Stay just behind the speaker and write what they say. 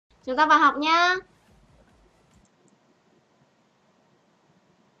Chúng ta vào học nhá.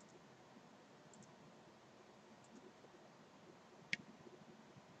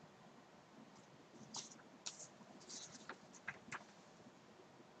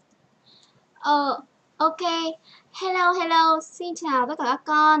 Ok. Hello, xin chào tất cả các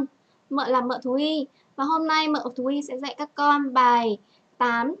con. Mợ là mợ Thúy và hôm nay mợ Thúy sẽ dạy các con bài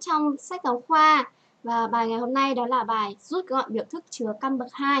 8 trong sách giáo khoa. Và bài ngày hôm nay đó là bài rút gọn biểu thức chứa căn bậc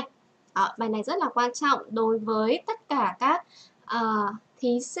 2. Bài này rất là quan trọng đối với tất cả các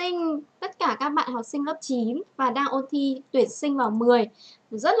thí sinh, tất cả các bạn học sinh lớp 9 và đang ôn thi tuyển sinh vào 10.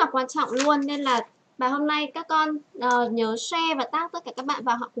 Rất là quan trọng luôn, nên là bài hôm nay các con nhớ share và tag tất cả các bạn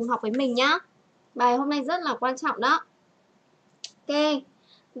vào cùng học với mình nhá. Bài hôm nay rất là quan trọng đó. Ok,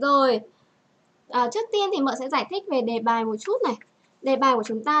 rồi trước tiên thì mợ sẽ giải thích về đề bài một chút này. Đề bài của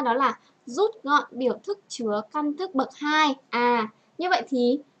chúng ta đó là rút gọn biểu thức chứa căn thức bậc 2. Như vậy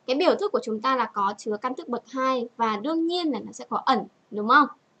thì cái biểu thức của chúng ta là có chứa căn thức bậc 2 và đương nhiên là nó sẽ có ẩn, đúng không?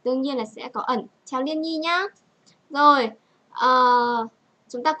 Đương nhiên là sẽ có ẩn. Chào Liên Nhi nhá. Rồi,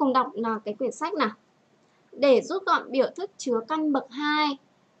 chúng ta cùng đọc cái quyển sách nào. Để rút gọn biểu thức chứa căn bậc 2.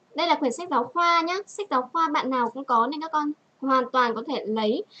 Đây là quyển sách giáo khoa nhé. Sách giáo khoa bạn nào cũng có nên các con hoàn toàn có thể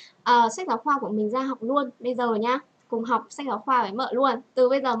lấy sách giáo khoa của mình ra học luôn. Bây giờ nhá, cùng học sách giáo khoa với mợ luôn. Từ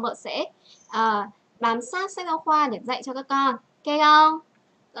bây giờ mợ sẽ bám sát sách giáo khoa để dạy cho các con. Ok không?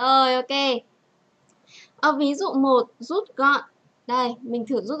 Rồi, ok. Ví dụ 1, rút gọn. Đây, mình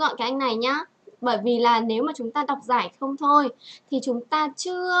thử rút gọn cái anh này nhá. Bởi vì là nếu mà chúng ta đọc giải không thôi thì chúng ta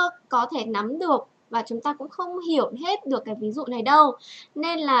chưa có thể nắm được và chúng ta cũng không hiểu hết được cái ví dụ này đâu.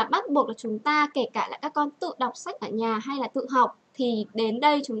 Nên là bắt buộc là chúng ta, kể cả là các con tự đọc sách ở nhà hay là tự học, thì đến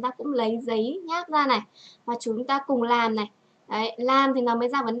đây chúng ta cũng lấy giấy nháp ra này và chúng ta cùng làm này. Đấy, làm thì nó mới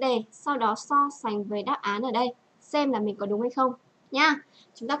ra vấn đề, sau đó so sánh với đáp án ở đây, xem là mình có đúng hay không nhá.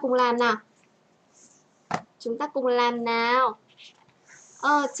 Chúng ta cùng làm nào. Chúng ta cùng làm nào.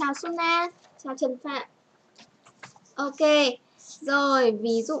 Chào Suna, chào Trần Phạm. Ok, rồi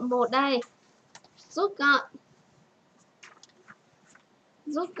ví dụ 1 đây. Rút gọn.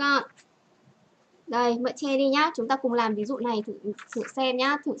 Rút gọn. Đây, mợ che đi nhá. Chúng ta cùng làm ví dụ này thử xem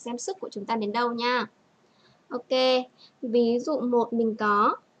nhá. Thử xem sức của chúng ta đến đâu nha. Ok, ví dụ 1 mình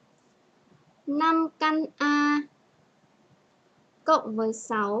có 5 căn A cộng với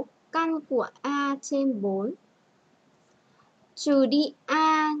 6 căn của A trên 4 trừ đi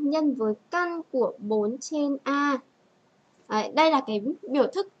A nhân với căn của 4 trên A. Đấy, đây là cái biểu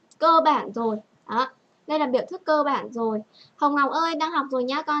thức cơ bản rồi. Đó, đây là biểu thức cơ bản rồi. Hồng Ngọc ơi, đang học rồi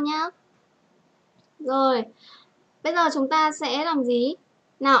nhá con nhá. Rồi, bây giờ chúng ta sẽ làm gì?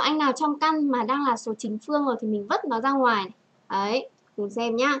 Nào, anh nào trong căn mà đang là số chính phương rồi thì mình vứt nó ra ngoài này. Đấy, cùng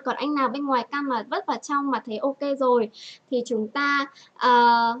xem nhá. Còn anh nào bên ngoài căn mà vứt vào trong mà thấy ok rồi thì chúng ta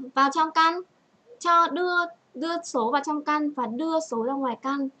vào trong căn, cho đưa số vào trong căn và đưa số ra ngoài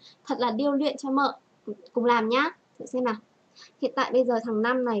căn. Thật là điêu luyện cho mợ. Cùng làm nhá. Thử xem nào. Hiện tại bây giờ thằng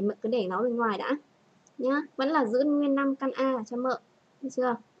 5 này mợ cứ để nó bên ngoài đã nhá. Vẫn là giữ nguyên 5 căn A cho mợ. Được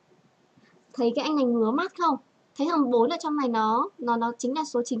chưa? Thấy cái anh này ngứa mắt không? Thấy thằng 4 ở trong này nó chính là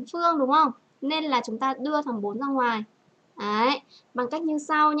số chính phương đúng không? Nên là chúng ta đưa thằng 4 ra ngoài. Đấy, bằng cách như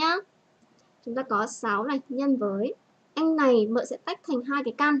sau nhá. Chúng ta có 6 này nhân với anh này mợ sẽ tách thành hai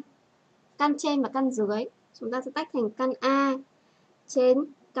cái căn. Căn trên và căn dưới. Chúng ta sẽ tách thành căn A trên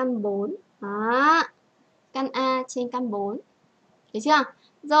căn 4. Đó. Căn A trên căn 4. Được chưa?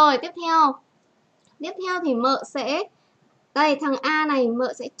 Rồi, tiếp theo thì mợ sẽ, đây thằng A này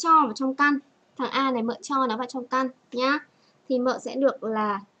mợ sẽ cho vào trong căn. Thằng A này mợ cho nó vào trong căn nhá. Thì mợ sẽ được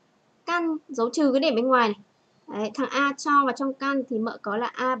là căn, dấu trừ cái để bên ngoài này. Đấy, thằng A cho vào trong căn thì mợ có là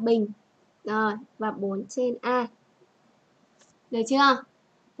A bình. Rồi, và 4 trên A. Được chưa?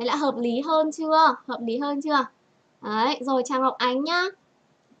 Thế là hợp lý hơn chưa? Hợp lý hơn chưa? Đấy, rồi chào Ngọc Ánh nhá.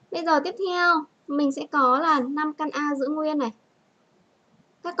 Bây giờ tiếp theo, mình sẽ có là 5 căn A giữ nguyên này.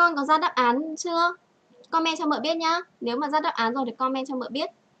 Các con có ra đáp án chưa? Comment cho mợ biết nhá. Nếu mà ra đáp án rồi thì comment cho mợ biết.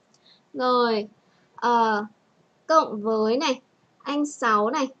 Rồi, cộng với này, anh 6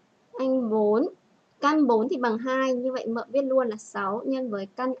 này, anh 4. Căn 4 thì bằng 2, như vậy mợ viết luôn là 6 nhân với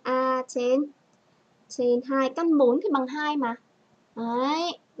căn A trên 2. Căn 4 thì bằng 2 mà.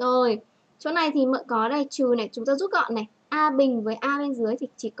 Đấy, rồi. Chỗ này thì mợ có đây, trừ này, chúng ta rút gọn này. A bình với A bên dưới thì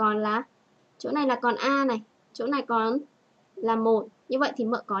chỉ còn là, chỗ này là còn A này, chỗ này còn là 1. Như vậy thì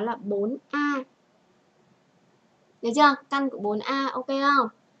mợ có là 4A. Được chưa? Căn của 4A, ok không?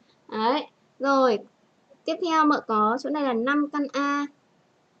 Đấy, rồi. Tiếp theo mợ có, chỗ này là 5 căn A.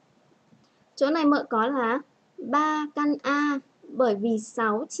 Chỗ này mợ có là 3 căn A. Bởi vì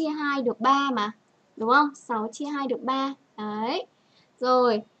 6 chia 2 được 3 mà. Đúng không? 6 chia 2 được 3. Đấy.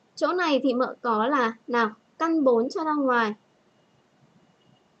 Rồi, Chỗ này thì mợ có là nào, căn 4 cho ra ngoài.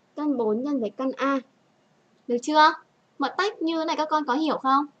 Căn 4 nhân với căn A. Được chưa? Mợ tách như thế này các con có hiểu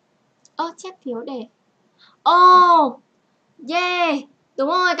không? Chép thiếu đề. Yeah. Đúng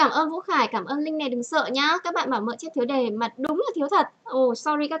rồi, cảm ơn Vũ Khải, cảm ơn Linh này, đừng sợ nhá. Các bạn bảo mợ chép thiếu đề mà đúng là thiếu thật.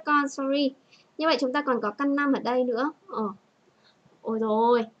 Sorry các con, sorry. Như vậy chúng ta còn có căn 5 ở đây nữa. Ôi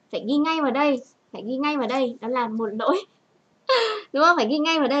rồi, phải ghi ngay vào đây. Phải ghi ngay vào đây, đó là một lỗi. Đúng không? Phải ghi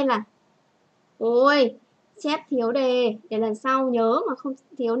ngay vào đây là chép thiếu đề để lần sau nhớ mà không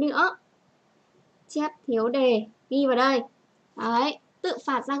thiếu nữa. Chép thiếu đề, ghi vào đây. Đấy, tự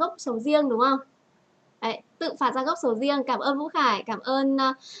phạt ra gốc sầu riêng đúng không? Đấy, tự phạt ra gốc sầu riêng. Cảm ơn Vũ Khải, cảm ơn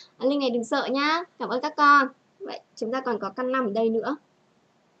Linh này, đừng sợ nhá. Cảm ơn các con. Vậy chúng ta còn có căn 5 ở đây nữa.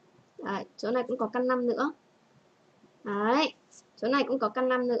 Đấy, chỗ này cũng có căn 5 nữa. Đấy, chỗ này cũng có căn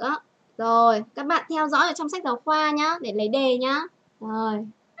 5 nữa. Rồi, các bạn theo dõi ở trong sách giáo khoa nhá, để lấy đề nhá. Rồi,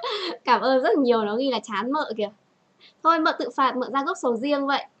 cảm ơn rất nhiều, nó ghi là chán mợ kìa. Thôi mợ tự phạt, mợ ra gốc sầu riêng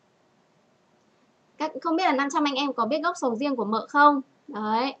vậy. Không biết là 500 anh em có biết gốc sầu riêng của mợ không?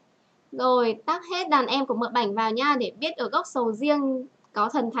 Đấy. Rồi, tắt hết đàn em của mợ bảnh vào nhá, để biết ở gốc sầu riêng có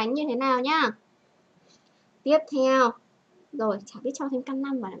thần thánh như thế nào nhá. Tiếp theo. Rồi, chả biết cho thêm căn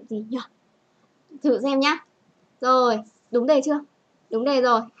 5 vào làm gì nhỉ? Thử xem nhá. Rồi, đúng đề chưa? Đúng đề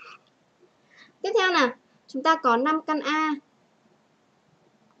rồi. Tiếp theo nào, chúng ta có 5 căn A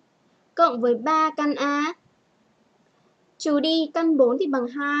cộng với 3 căn A. Trừ đi căn 4 thì bằng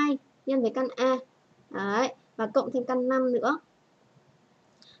 2 nhân với căn A. Đấy, và cộng thêm căn 5 nữa.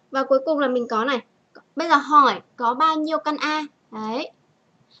 Và cuối cùng là mình có này. Bây giờ hỏi có bao nhiêu căn A? Đấy.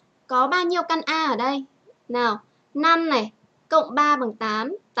 Có bao nhiêu căn A ở đây? Nào, 5 này, cộng 3 bằng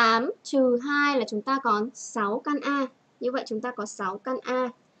 8. 8 trừ 2 là chúng ta có 6 căn A. Như vậy chúng ta có 6 căn A.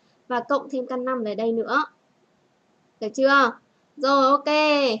 Và cộng thêm căn 5 ở đây nữa. Được chưa? Rồi, ok.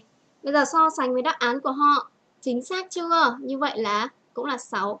 Bây giờ so sánh với đáp án của họ. Chính xác chưa? Như vậy là cũng là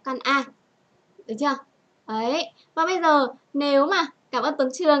 6 căn A. Được chưa? Đấy. Và bây giờ nếu mà, cảm ơn Tuấn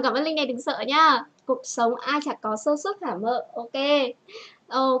Trường, cảm ơn Linh này, đừng sợ nhá. Cuộc sống ai chẳng có sơ suất hả mợ? Ok.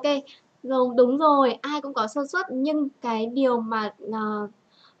 Ok. Rồi, đúng rồi, ai cũng có sơ suất, nhưng cái điều mà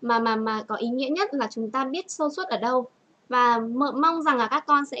có ý nghĩa nhất là chúng ta biết sơ suất ở đâu. Và mong rằng là các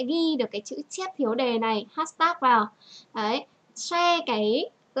con sẽ ghi được cái chữ chép thiếu đề này, hashtag vào. Đấy, share cái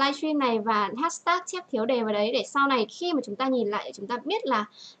livestream này và hashtag chép thiếu đề vào đấy, để sau này khi mà chúng ta nhìn lại chúng ta biết là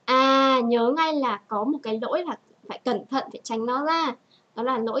nhớ ngay là có một cái lỗi là phải cẩn thận, phải tránh nó ra. Đó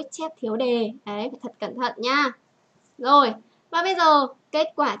là lỗi chép thiếu đề. Đấy, phải thật cẩn thận nha. Rồi, và bây giờ kết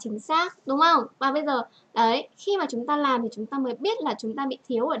quả chính xác đúng không? Và bây giờ đấy, khi mà chúng ta làm thì chúng ta mới biết là chúng ta bị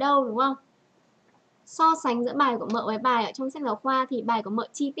thiếu ở đâu đúng không? So sánh giữa bài của mợ với bài ở trong sách giáo khoa thì bài của mợ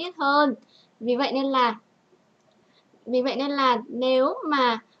chi tiết hơn. Vì vậy nên là nếu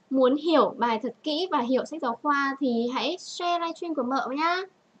mà muốn hiểu bài thật kỹ và hiểu sách giáo khoa thì hãy share livestream của mợ nhá.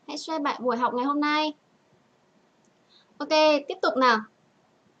 Hãy share buổi học ngày hôm nay. Ok, tiếp tục nào.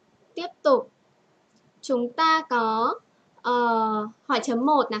 Tiếp tục. Chúng ta có hỏi chấm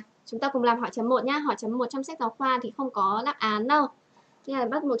 1 nào. Chúng ta cùng làm hỏi chấm 1 nhá. Hỏi chấm 1 trong sách giáo khoa thì không có đáp án đâu. Nên là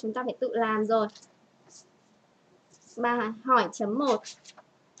bắt buộc chúng ta phải tự làm rồi. Bài hỏi chấm 1.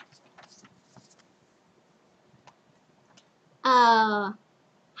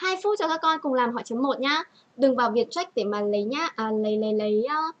 2 phút cho các con cùng làm hỏi chấm 1 nhá. Đừng vào Viettrack để mà lấy nhá.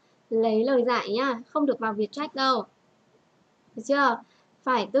 Lấy lời giải nhá. Không được vào Viettrack đâu. Được chưa?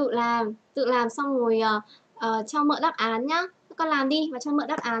 Phải tự làm xong rồi cho mợ đáp án nhá. Các con làm đi và cho mợ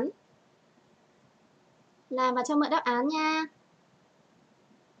đáp án. Làm và cho mợ đáp án nha.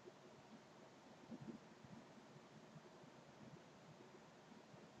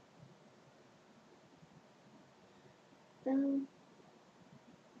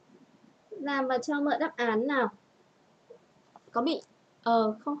 Làm và cho mợ đáp án nào. Có bị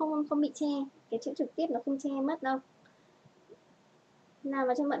không bị che. Cái chữ trực tiếp nó không che mất đâu. Làm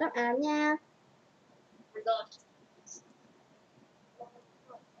và cho mợ đáp án nha. Rồi.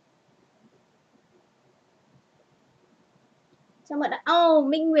 Cho mợ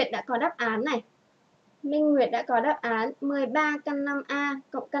Minh Nguyệt đã có đáp án này. Minh Nguyệt đã có đáp án 13 căn 5A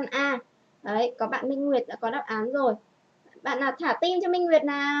cộng căn A. Đấy, có bạn Minh Nguyệt đã có đáp án rồi. Bạn nào thả tim cho Minh Nguyệt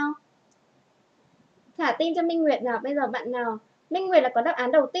nào? Thả tim cho Minh Nguyệt nào. Bây giờ bạn nào? Minh Nguyệt là có đáp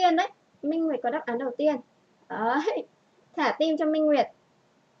án đầu tiên đấy. Minh Nguyệt có đáp án đầu tiên. Đấy. Thả tim cho Minh Nguyệt.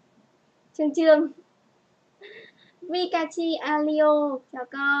 Trương Vikachi Alio, chào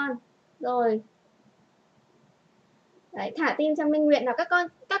con. Rồi. Đấy, thả tim cho Minh Nguyệt nào.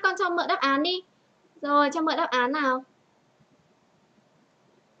 Các con cho mợ đáp án đi. Rồi, cho mợ đáp án nào.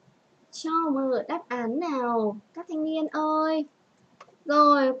 Cho mợ đáp án nào. Các thanh niên ơi.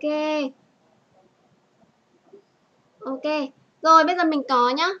 Rồi, ok. Ok. Rồi, bây giờ mình có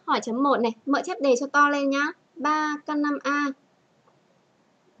nhá, hỏi chấm 1 này, mợ chép đề cho to lên nhá. 3 căn 5A.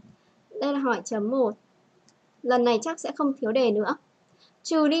 Đây là hỏi chấm 1. Lần này chắc sẽ không thiếu đề nữa.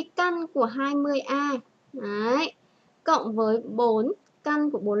 Trừ đi căn của 20A. Đấy. Cộng với 4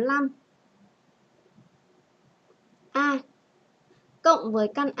 căn của 45. A. Cộng với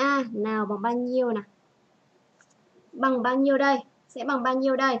căn A nào bằng bao nhiêu nào? Bằng bao nhiêu đây? Sẽ bằng bao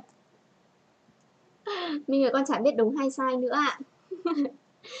nhiêu đây? Mình con chả biết đúng hay sai nữa ạ.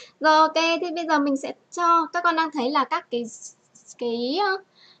 Rồi ok, thế bây giờ mình sẽ cho các con đang thấy là các cái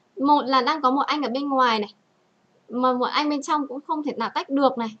một là đang có một anh ở bên ngoài này, mà một anh bên trong cũng không thể nào tách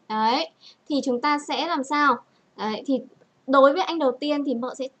được này. Đấy, thì chúng ta sẽ làm sao? Đấy, thì đối với anh đầu tiên thì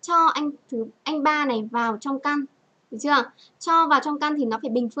mợ sẽ cho anh 3 này vào trong căn. Được chưa? Cho vào trong căn thì nó phải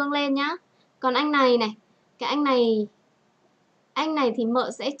bình phương lên nhá. Còn anh này này, cái anh này thì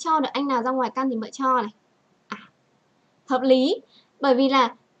mợ sẽ cho được anh nào ra ngoài căn thì mợ cho này. À, hợp lý. Bởi vì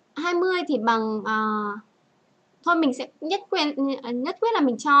là 20 thì bằng thôi mình sẽ nhất quyết là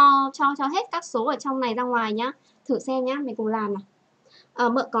mình cho hết các số ở trong này ra ngoài nhá. Thử xem nhá, mình cùng làm nào.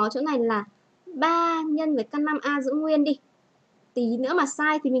 Mợ có chỗ này là 3 nhân với căn 5A giữ nguyên đi. Tí nữa mà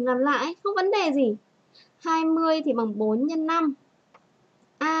sai thì mình làm lại, không vấn đề gì. 20 thì bằng 4 nhân 5.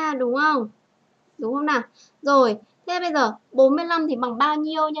 Đúng không? Đúng không nào? Rồi, thế bây giờ 45 thì bằng bao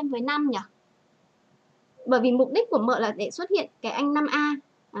nhiêu nhân với 5 nhỉ? Bởi vì mục đích của mợ là để xuất hiện cái anh 5A.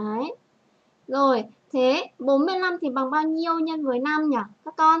 Đấy. Rồi, thế 45 thì bằng bao nhiêu nhân với 5 nhỉ?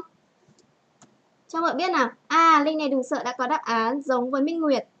 Các con. Cho mợ biết nào. Linh này đừng sợ đã có đáp án giống với Minh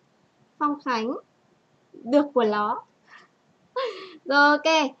Nguyệt. Phong Khánh. Được của nó. Rồi,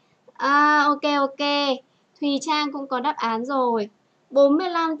 ok. Ok. Thùy Trang cũng có đáp án rồi.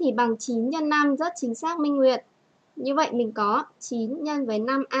 45 thì bằng 9 nhân 5, rất chính xác Minh Nguyệt. Như vậy mình có 9 nhân với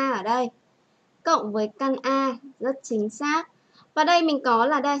 5A ở đây. Cộng với căn A, rất chính xác. Và đây mình có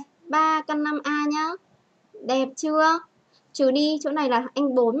là đây, 3 căn 5A nhá. Đẹp chưa? Trừ đi, chỗ này là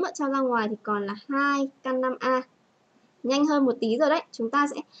anh 4 mà cho ra ngoài thì còn là 2 căn 5A. Nhanh hơn một tí rồi đấy. Chúng ta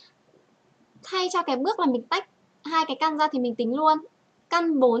sẽ thay cho cái bước là mình tách hai cái căn ra thì mình tính luôn.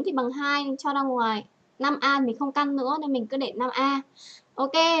 Căn 4 thì bằng 2 cho ra ngoài. 5A mình không căn nữa nên mình cứ để 5A.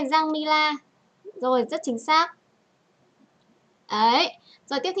 Ok, Giang Mila. Rồi, rất chính xác. Đấy.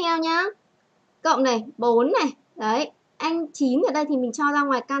 Rồi tiếp theo nhá. Cộng này, 4 này. Đấy, anh 9 ở đây thì mình cho ra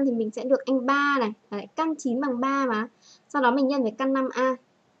ngoài căn thì mình sẽ được anh 3 này. Đấy, căn 9 bằng 3 mà. Sau đó mình nhân với căn 5A.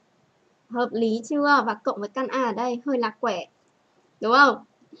 Hợp lý chưa? Và cộng với căn A ở đây hơi lạc quẻ. Đúng không?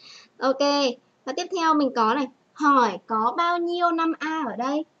 Ok. Và tiếp theo mình có này. Hỏi có bao nhiêu 5A ở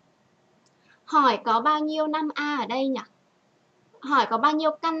đây? Hỏi có bao nhiêu 5A ở đây nhỉ? Hỏi có bao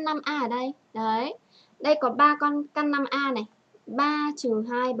nhiêu căn 5A ở đây? Đấy. Đây có 3 con căn 5A này. 3 trừ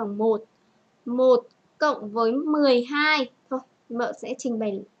 2 bằng 1. 1 cộng với 12. Thôi, mợ sẽ trình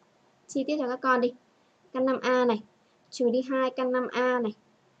bày chi tiết cho các con đi. Căn 5A này. Trừ đi 2 căn 5A này.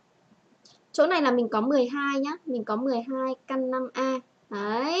 Chỗ này là mình có 12 nhá. Mình có 12 căn 5A.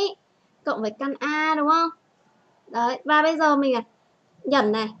 Đấy. Cộng với căn A đúng không? Đấy. Và bây giờ mình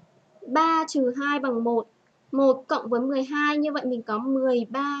nhẩm này. 3 trừ 2 bằng 1. 1 cộng với 12. Như vậy mình có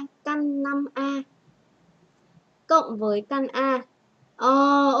 13 căn 5A. Cộng với căn A.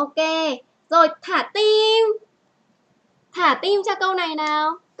 Ok. Rồi thả tim. Thả tim cho câu này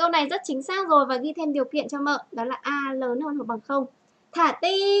nào. Câu này rất chính xác rồi và ghi thêm điều kiện cho mợ. Đó là A lớn hơn hoặc bằng 0. Thả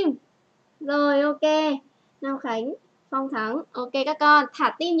tim. Rồi ok. Nam Khánh, Phong Thắng. Ok các con,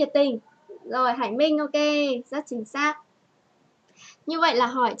 thả tim nhiệt tình. Rồi Hải Minh ok, rất chính xác. Như vậy là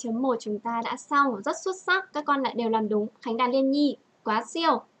hỏi chấm 1 chúng ta đã xong, rất xuất sắc. Các con lại đều làm đúng. Khánh Đàn Liên Nhi, quá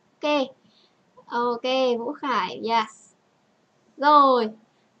siêu. Ok. Ok, Vũ Khải, yes. Rồi.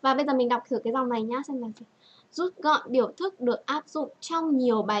 Và bây giờ mình đọc thử cái dòng này nhá, xem là gì. Rút gọn biểu thức được áp dụng trong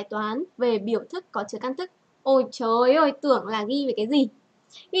nhiều bài toán về biểu thức có chứa căn thức. Ôi trời ơi, tưởng là ghi về cái gì.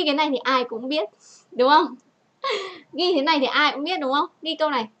 Ghi cái này thì ai cũng biết, đúng không? Ghi thế này thì ai cũng biết đúng không? Ghi câu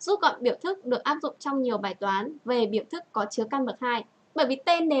này, rút gọn biểu thức được áp dụng trong nhiều bài toán về biểu thức có chứa căn bậc 2. Bởi vì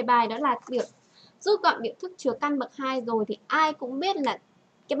tên đề bài đó là rút gọn biểu thức chứa căn bậc 2 rồi thì ai cũng biết là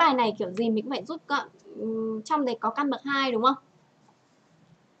cái bài này kiểu gì mình cũng phải rút gọn trong đấy có căn bậc 2 đúng không?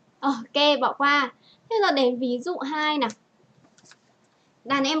 Ok, bỏ qua. Thế giờ đến ví dụ 2 nào.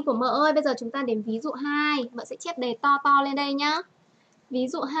 Đàn em của mợ ơi, bây giờ chúng ta đến ví dụ 2. Mợ sẽ chép đề to to lên đây nhá. Ví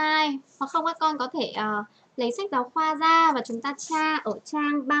dụ 2. Hoặc không các con có thể lấy sách giáo khoa ra và chúng ta tra ở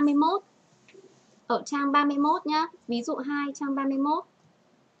trang 31. Ở trang 31 nhá. Ví dụ 2 trang 31.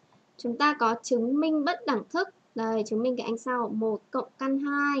 Chúng ta có chứng minh bất đẳng thức. Đây, chứng minh cái anh sau. 1 cộng căn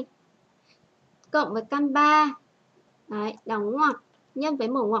 2 cộng với căn 3. Đấy, đóng ngoặc. nhân với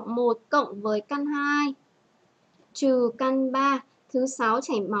mở ngoặc 1 cộng với căn 2 trừ căn 3. Thứ 6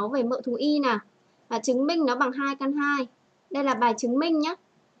 chảy máu về mợ thú y nào. Và chứng minh nó bằng 2 căn 2. Đây là bài chứng minh nhé.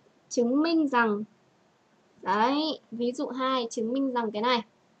 Chứng minh rằng, đấy, ví dụ 2 chứng minh rằng cái này.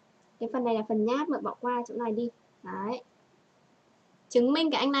 Cái phần này là phần nháp, mợ bỏ qua chỗ này đi. Đấy. Chứng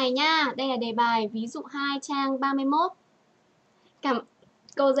minh cái anh này nhá. Đây là đề bài ví dụ 2 trang 31.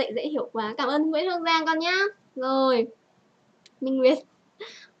 Cô dạy dễ hiểu quá. Cảm ơn Nguyễn Hương Giang con nhá. Rồi. Minh Nguyệt.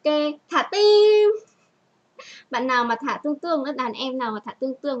 Ok, thả tim. Bạn nào mà thả tương tương nữa, đàn em nào mà thả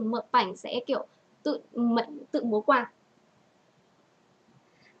tương tương, mợ Bảnh sẽ kiểu tự múa quạt.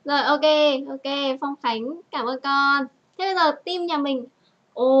 Rồi, ok, Phong Khánh, cảm ơn con. Thế bây giờ team nhà mình.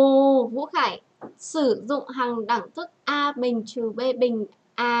 Ồ, Vũ Khải sử dụng hằng đẳng thức A bình trừ B bình.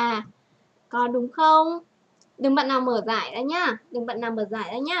 À, có đúng không? Đừng bạn nào mở giải ra nhá. Đừng bạn nào mở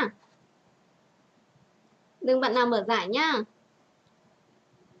giải nhá.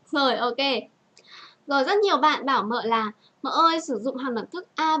 Rồi, ok. Rồi, rất nhiều bạn bảo mợ là mợ ơi, sử dụng hằng đẳng thức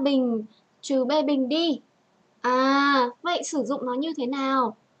A bình trừ B bình đi. À, vậy sử dụng nó như thế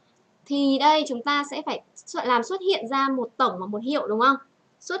nào? Thì đây chúng ta sẽ phải làm xuất hiện ra một tổng và một hiệu, đúng không?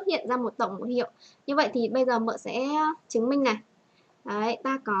 Xuất hiện ra một tổng một hiệu. Như vậy thì bây giờ mợ sẽ chứng minh này. Đấy,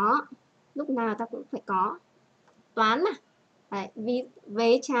 ta có, lúc nào ta cũng phải có toán mà. Đấy,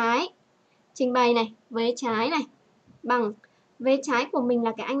 vế trái, trình bày này, vế trái này bằng vế trái của mình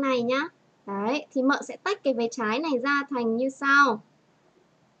là cái anh này nhá. Đấy, thì mợ sẽ tách cái vế trái này ra thành như sau.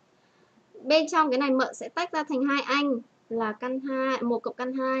 Bên trong cái này mợ sẽ tách ra thành hai anh là căn 2, 1 cộng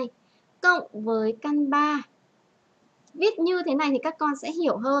căn 2 cộng với căn 3. Viết như thế này thì các con sẽ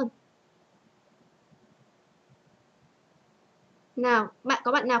hiểu hơn. Nào,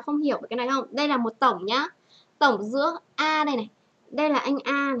 có bạn nào không hiểu về cái này không? Đây là một tổng nhá. Tổng giữa A đây này. Đây là anh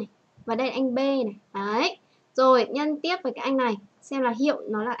A này. Và đây là anh B này. Đấy. Rồi, nhân tiếp với cái anh này. Xem là hiệu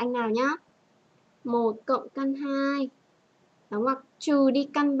nó là anh nào nhá. 1 cộng căn 2. Đóng ngoặc trừ đi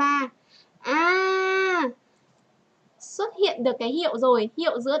căn 3. À, xuất hiện được cái hiệu rồi.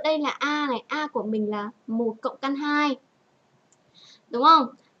 Hiệu giữa đây là A này. A của mình là 1 cộng căn 2. Đúng không?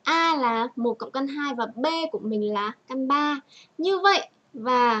 A là 1 cộng căn 2 và B của mình là căn 3. Như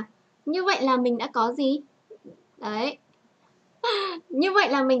vậy là mình đã có gì? Đấy. Như vậy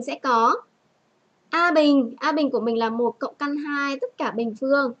là mình sẽ có A bình của mình là 1 cộng căn 2 tất cả bình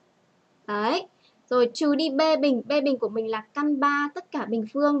phương. Đấy. Rồi trừ đi B bình của mình là căn 3 tất cả bình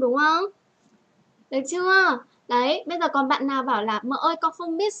phương, đúng không? Được chưa? Đấy, bây giờ còn bạn nào bảo là mợ ơi con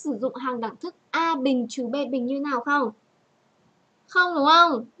không biết sử dụng hằng đẳng thức A bình trừ B bình như nào không? Không, đúng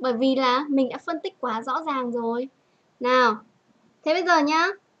không? Bởi vì là mình đã phân tích quá rõ ràng rồi. Nào, thế bây giờ nhá.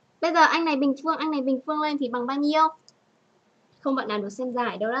 Bây giờ anh này bình phương lên thì bằng bao nhiêu? Không bạn nào được xem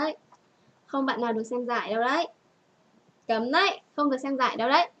giải đâu đấy. Cấm đấy, không được xem giải đâu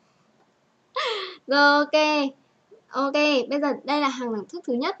đấy. Rồi, ok, bây giờ đây là hằng đẳng thức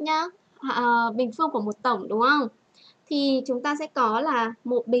thứ nhất nhá. Bình phương của một tổng, đúng không? Thì chúng ta sẽ có là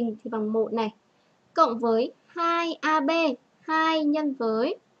 1 bình thì bằng 1 này. Cộng với 2AB, 2 nhân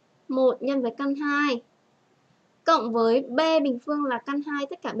với 1 nhân với căn 2. Cộng với B bình phương là căn 2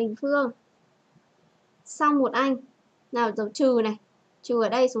 tất cả bình phương. Xong một anh. Nào, dấu trừ này. Trừ ở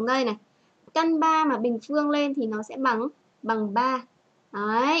đây xuống đây này. Căn 3 mà bình phương lên thì nó sẽ bằng 3.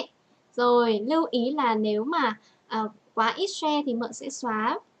 Đấy. Rồi, lưu ý là nếu mà quá ít share thì mợ sẽ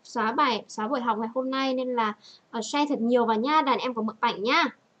xóa buổi học ngày hôm nay, nên là share thật nhiều vào nha, đàn em của mợ Bảnh nhá.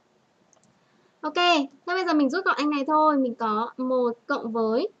 Ok, thế bây giờ mình rút gọn anh này thôi. Mình có 1 cộng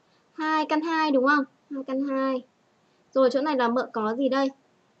với 2 căn 2, đúng không? 2 căn 2. Rồi chỗ này là mợ có gì đây?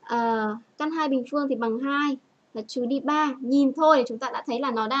 Căn 2 bình phương thì bằng 2 là trừ đi 3. Nhìn thôi thì chúng ta đã thấy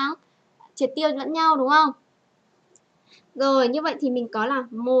là nó đang triệt tiêu lẫn nhau, đúng không? Rồi, như vậy thì mình có là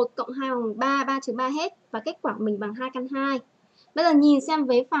 1 cộng 2 bằng 3, 3 trừ 3 hết. Và kết quả mình bằng 2 căn 2. Bây giờ nhìn xem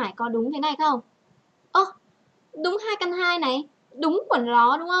vế phải có đúng thế này không? Ơ, đúng 2 căn 2 này. Đúng của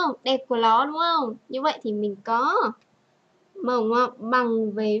nó, đúng không? Đẹp của nó, đúng không? Như vậy thì mình có mở ngoặc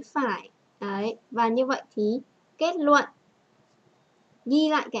bằng vế phải. Đấy, và như vậy thì kết luận. Ghi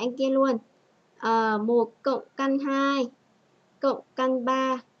lại cái anh kia luôn. 1 cộng căn 2 cộng căn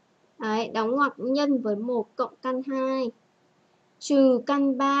 3. Đấy, đóng ngoặc nhân với 1 cộng căn 2 trừ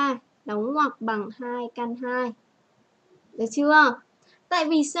căn 3 đóng ngoặc bằng 2 căn 2. Được chưa? Tại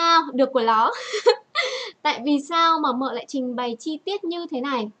vì sao? Được của nó. Tại vì sao mà mợ lại trình bày chi tiết như thế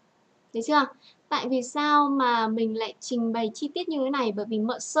này? Được chưa? Tại vì sao mà mình lại trình bày chi tiết như thế này? Bởi vì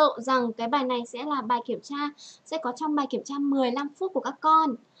mợ sợ rằng cái bài này sẽ là bài kiểm tra, sẽ có trong bài kiểm tra 15 phút của các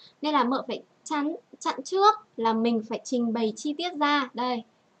con. Nên là mợ phải chặn trước là mình phải trình bày chi tiết ra. Đây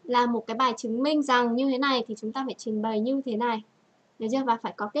là một cái bài chứng minh rằng như thế này thì chúng ta phải trình bày như thế này. Được chưa? Và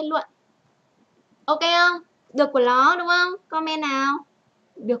phải có kết luận. Ok không? Được của nó đúng không? Comment nào.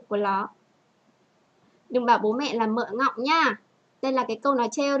 Được của nó. Đừng bảo bố mẹ là mợ ngọng nhá. Đây là cái câu nói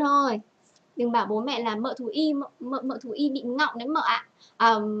trêu thôi. Đừng bảo bố mẹ là mợ thú y bị ngọng đấy mợ ạ.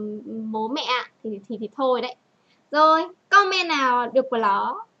 Bố mẹ ạ thì thôi đấy. Rồi, comment nào được của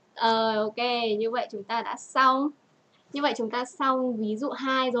nó. Ok, như vậy chúng ta đã xong. Như vậy chúng ta xong ví dụ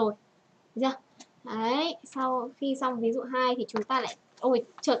 2 rồi. Được chưa? Đấy, sau khi xong ví dụ 2 thì chúng ta lại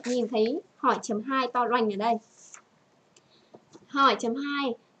chợt nhìn thấy hỏi chấm 2 to loành ở đây. Hỏi chấm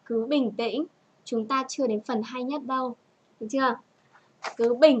 2, cứ bình tĩnh, chúng ta chưa đến phần hay nhất đâu. Được chưa?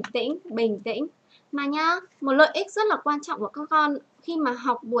 Cứ bình tĩnh. Mà nhá, một lợi ích rất là quan trọng của các con khi mà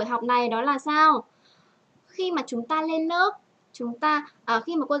buổi học này đó là sao? Khi mà chúng ta lên lớp,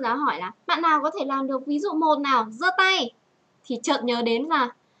 khi mà cô giáo hỏi là bạn nào có thể làm được ví dụ 1 nào, giơ tay. Thì chợt nhớ đến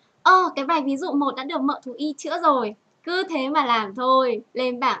là cái bài ví dụ 1 đã được mợ thú y chữa rồi. Cứ thế mà làm thôi,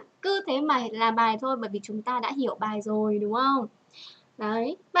 lên bảng cứ thế mà làm bài thôi, bởi vì chúng ta đã hiểu bài rồi đúng không?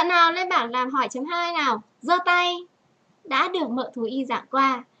 Đấy, bạn nào lên bảng làm hỏi chấm 2 nào, giơ tay. Đã được mợ thú y giảng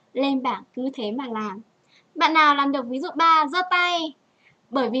qua, lên bảng cứ thế mà làm. Bạn nào làm được ví dụ 3, giơ tay.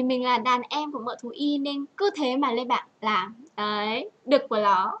 Bởi vì mình là đàn em của mợ thú y nên cứ thế mà lên bảng làm. Đấy, được của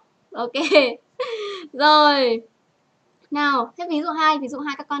nó. Ok. Rồi. Nào, thế ví dụ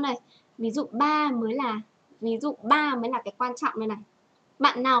 2 các con ơi. Ví dụ 3 mới là cái quan trọng đây này.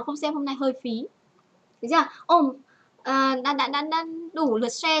 Bạn nào không xem hôm nay hơi phí. Được chưa? Đã đủ lượt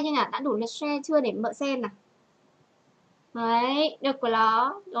share chưa nhỉ? Đã đủ lượt share chưa để mợ xem nào? Đấy, được của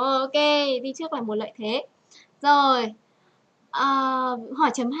nó. Rồi, ok, đi trước là một lợi thế. Rồi,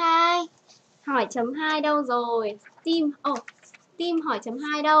 hỏi chấm 2. Hỏi chấm 2 đâu rồi? Team hỏi chấm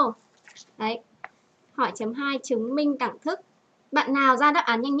 2 đâu? Đấy, hỏi chấm 2 chứng minh đẳng thức. Bạn nào ra đáp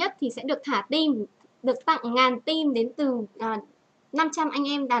án nhanh nhất thì sẽ được thả team, được tặng 1000 team đến từ 500 anh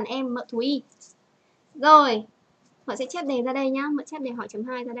em đàn em mợ thú y. Rồi, họ sẽ chép đề ra đây nhá, mợ chép đề hỏi chấm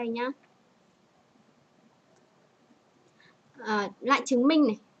 2 ra đây nhá. Lại chứng minh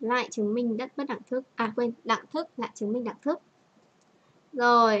này, lại chứng minh bất đẳng thức. Đẳng thức, lại chứng minh đẳng thức.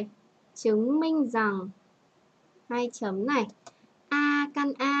 Rồi, chứng minh rằng 2 chấm này, A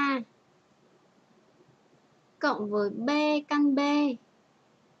căn A cộng với B căn B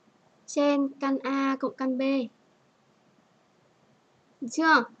trên căn A cộng căn B. Được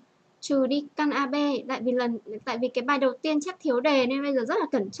chưa? Trừ đi căn AB, tại vì cái bài đầu tiên chắc thiếu đề nên bây giờ rất là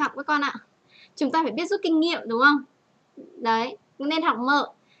cẩn trọng các con ạ. Chúng ta phải biết rút kinh nghiệm đúng không? Đấy, nên học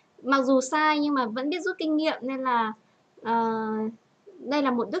mợ. Mặc dù sai nhưng mà vẫn biết rút kinh nghiệm nên là đây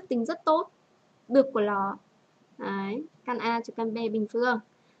là một đức tính rất tốt. Được của nó. Đấy, căn A trừ căn B bình phương.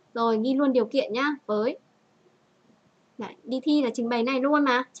 Rồi ghi luôn điều kiện nhá, với. Đấy, đi thi là trình bày này luôn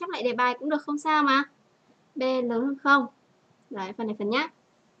mà, chép lại đề bài cũng được không sao mà. B lớn hơn 0. Đấy, phần này phần nháp.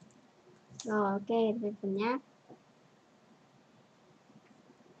 Rồi, ok, về phần nháp.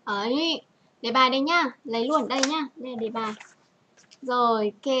 Ấy, đề bài đây nhá, lấy luôn đây nhá, đây là đề bài.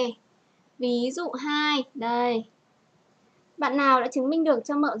 Rồi, ok. Ví dụ 2, đây. Bạn nào đã chứng minh được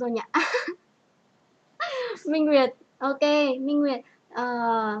cho mợ rồi nhỉ? Minh Nguyệt, ok, Minh Nguyệt.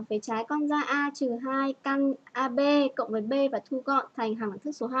 Về trái con ra A trừ 2 căn AB cộng với B và thu gọn thành hàm đẳng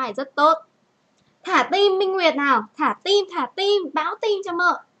thức số 2 rất tốt. Thả tim Minh Nguyệt nào, thả tim, bão tim cho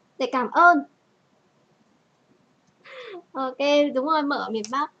mợ để cảm ơn. Ok, đúng rồi, mợ ở miền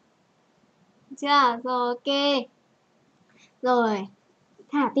Bắc. Chưa? Rồi, ok. Rồi,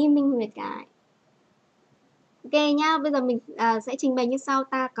 thả tim Minh Nguyệt cái. Ok nhá, bây giờ mình sẽ trình bày như sau.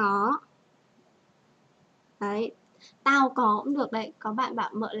 Ta có. Đấy, tao có cũng được đấy. Có bạn bảo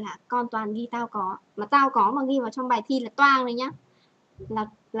mợ là con toàn ghi tao có. Mà tao có mà ghi vào trong bài thi là toang đấy nhá.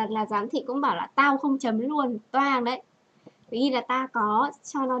 Là giám thị cũng bảo là tao không chấm luôn, toang đấy. Ghi là ta có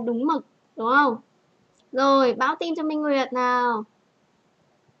cho nó đúng mực, đúng không? Rồi, báo tin cho Minh Nguyệt nào.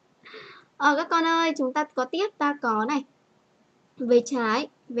 Các con ơi, chúng ta có tiếp ta có này.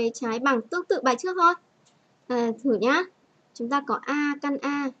 Về trái bằng tương tự bài trước thôi. Thử nhá. Chúng ta có A căn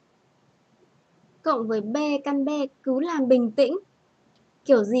A cộng với B căn B, cứ làm bình tĩnh.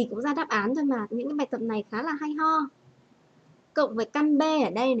 Kiểu gì cũng ra đáp án thôi mà, những cái bài tập này khá là hay ho. Cộng với căn B ở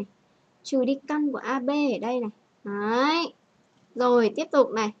đây này, trừ đi căn của AB ở đây này. Đấy. Rồi, tiếp tục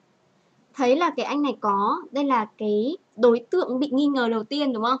này. Thấy là cái anh này có, đây là cái đối tượng bị nghi ngờ đầu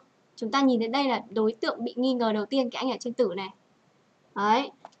tiên đúng không? Chúng ta nhìn thấy đây là đối tượng bị nghi ngờ đầu tiên, cái anh ở trên tử này.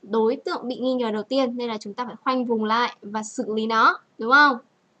 Đấy, đối tượng bị nghi ngờ đầu tiên nên là chúng ta phải khoanh vùng lại và xử lý nó, đúng không?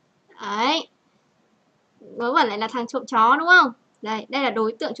 Đấy. Vớ vẩn lại là thằng trộm chó đúng không? Đây là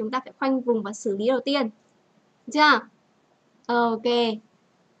đối tượng chúng ta phải khoanh vùng và xử lý đầu tiên. Được chưa? Ok.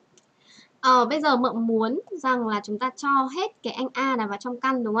 Bây giờ mợ muốn rằng là chúng ta cho hết cái anh A này vào trong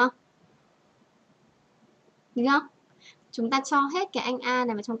căn đúng không? Đúng không? Chúng ta cho hết cái anh A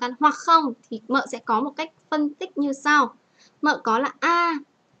này vào trong căn, hoặc không thì mợ sẽ có một cách phân tích như sau. Mợ có là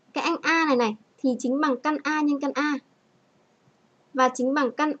cái anh A này này thì chính bằng căn A nhân căn A, và chính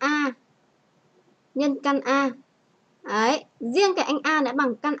bằng căn A nhân căn A. Đấy, riêng cái anh A đã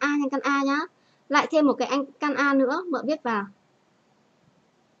bằng căn A nhân căn A nhá. Lại thêm một cái anh căn A nữa, mợ viết vào.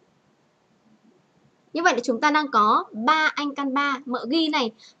 Như vậy là chúng ta đang có 3 anh căn 3. Mợ ghi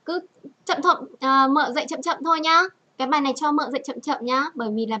này cứ chậm chậm, mợ dạy chậm chậm thôi nhá. Cái bài này cho mợ dạy chậm chậm nhá,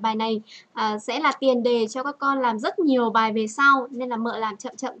 bởi vì là bài này sẽ là tiền đề cho các con làm rất nhiều bài về sau, nên là mợ làm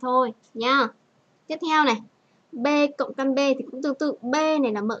chậm chậm thôi nhá. Tiếp theo này, B cộng căn B thì cũng tương tự. B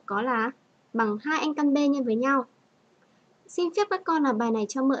này là mợ có là bằng 2 anh căn B nhân với nhau. Xin phép các con là bài này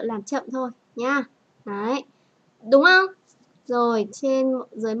cho mợ làm chậm thôi nha. Đấy, đúng không? Rồi,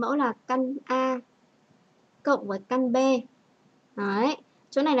 dưới mẫu là căn A cộng với căn B. Đấy,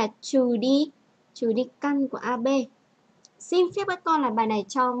 chỗ này là trừ đi căn của AB. Xin phép các con là bài này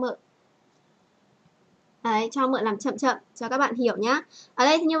cho mợ làm chậm chậm cho các bạn hiểu nhá. Ở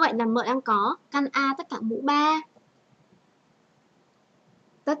đây thì như vậy là mợ đang có căn A tất cả mũ 3.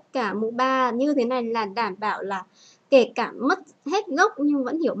 Tất cả mũ 3 như thế này là đảm bảo là kể cả mất hết gốc nhưng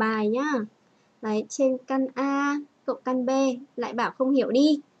vẫn hiểu bài nhá. Đấy, trên căn A cộng căn B lại bảo không hiểu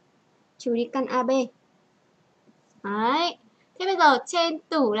đi. Trừ đi căn AB. Đấy. Thế bây giờ trên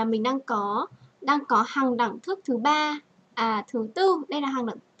tử là mình đang có hằng đẳng thức thứ 3, thứ 4, đây là hằng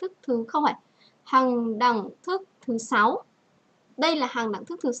đẳng thức thứ không phải. Hằng đẳng thức thứ 6. Đây là hằng đẳng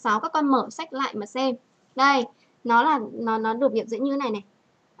thức thứ 6, các con mở sách lại mà xem. Đây, nó được biểu diễn như thế này này.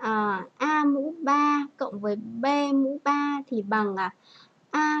 A mũ 3 cộng với B mũ 3 thì bằng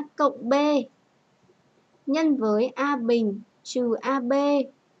A cộng B nhân với A bình trừ AB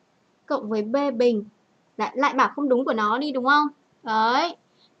cộng với B bình. Lại bảo không đúng của nó đi đúng không? Đấy.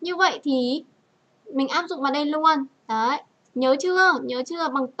 Như vậy thì mình áp dụng vào đây luôn. Đấy. Nhớ chưa? Nhớ chưa?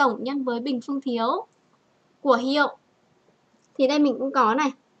 Bằng tổng nhân với bình phương thiếu của hiệu. Thì đây mình cũng có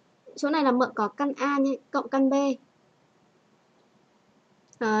này. Chỗ này là mợ có căn A cộng căn B.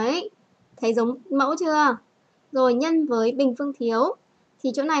 Đấy. Thấy giống mẫu chưa? Rồi nhân với bình phương thiếu.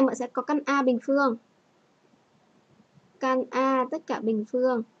 Thì chỗ này mợ sẽ có căn A bình phương. Căn A tất cả bình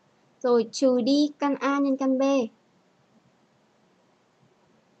phương. Rồi trừ đi căn A nhân căn B.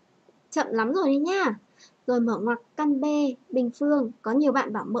 Chậm lắm rồi đấy nhá. Rồi mở ngoặc căn B bình phương. Có nhiều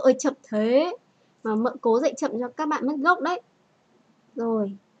bạn bảo mợ ơi chậm thế, mà mợ cố dạy chậm cho các bạn mất gốc đấy.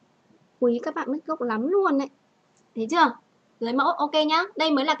 Rồi, quý các bạn mất gốc lắm luôn đấy. Thấy chưa? Lấy mẫu ok nhá.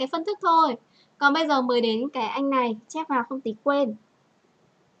 Đây mới là cái phân thức thôi. Còn bây giờ mới đến cái anh này, chép vào không tí quên.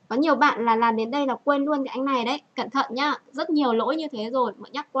 Có nhiều bạn là làm đến đây là quên luôn cái anh này đấy. Cẩn thận nhá. Rất nhiều lỗi như thế rồi, mợ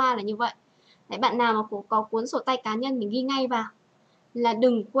nhắc qua là như vậy. Đấy, bạn nào mà có cuốn sổ tay cá nhân mình ghi ngay vào là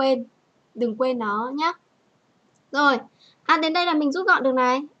đừng quên nó nhá. Rồi, đến đây là mình rút gọn được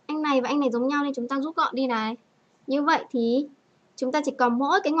này. Anh này và anh này giống nhau nên chúng ta rút gọn đi này. Như vậy thì chúng ta chỉ còn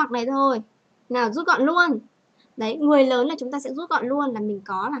mỗi cái ngoặc này thôi. Nào rút gọn luôn. Đấy, người lớn là chúng ta sẽ rút gọn luôn, là mình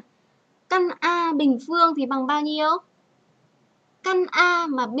có là căn A bình phương thì bằng bao nhiêu? Căn A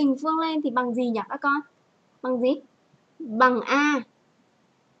mà bình phương lên thì bằng gì nhỉ các con? Bằng gì? Bằng A.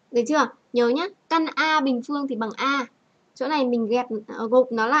 Được chưa? Nhớ nhá, căn A bình phương thì bằng A. Chỗ này mình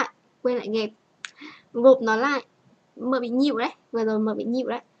gộp nó lại, quên lại gẹp. Gộp nó lại. Mợ bị nhịu đấy, vừa rồi mợ bị nhịu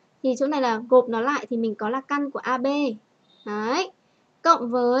đấy. Thì chỗ này là gộp nó lại thì mình có là căn của AB. Đấy.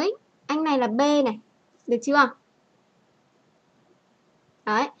 Cộng với anh này là B này. Được chưa?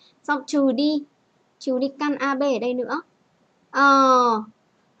 Đấy. Xong trừ đi căn AB ở đây nữa.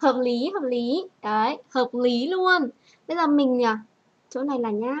 Hợp lý. Đấy, hợp lý luôn. Bây giờ mình chỗ này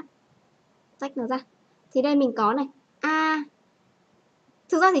là nháp. Tách nó ra. Thì đây mình có này,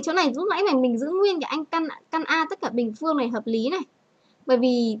 thực ra thì chỗ này lúc nãy này mình giữ nguyên cái anh căn A tất cả bình phương này hợp lý này. Bởi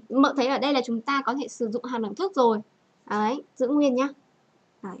vì mợ thấy ở đây là chúng ta có thể sử dụng hàm đẳng thức rồi. Đấy, giữ nguyên nhá.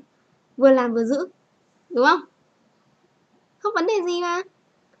 Đấy. Vừa làm vừa giữ. Đúng không? Không vấn đề gì mà.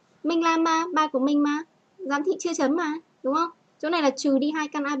 Mình làm mà, bài của mình mà. Giám thị chưa chấm mà, đúng không? Chỗ này là trừ đi 2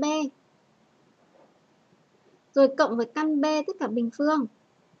 căn AB. Rồi cộng với căn B tất cả bình phương.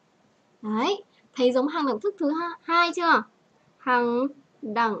 Đấy, thấy giống hằng đẳng thức thứ 2 chưa? Hằng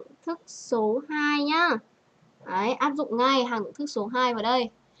đẳng thức số 2 nhá. Đấy, áp dụng ngay hằng đẳng thức số 2 vào đây.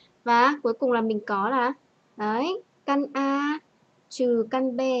 Và cuối cùng là mình có là đấy, căn A trừ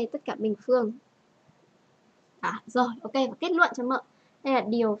căn B tất cả bình phương. Rồi, ok, và kết luận cho mợ. Đây là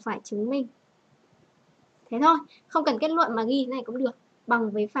điều phải chứng minh. Thế thôi, không cần kết luận mà ghi này cũng được,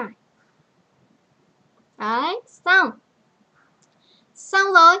 bằng với phải. Đấy, xong. Xong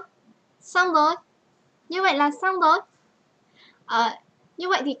rồi. Xong rồi. Như vậy là xong rồi. Như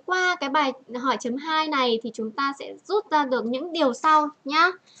vậy thì qua cái bài hỏi chấm 2 này thì chúng ta sẽ rút ra được những điều sau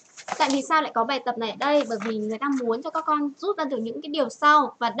nhá. Tại vì sao lại có bài tập này ở đây? Bởi vì người ta muốn cho các con rút ra được những cái điều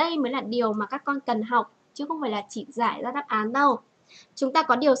sau. Và đây mới là điều mà các con cần học, chứ không phải là chỉ giải ra đáp án đâu. Chúng ta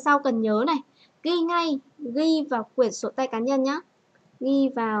có điều sau cần nhớ này. Ghi ngay, ghi vào quyển sổ tay cá nhân nhá. Ghi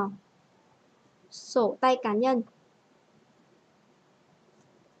vào sổ tay cá nhân.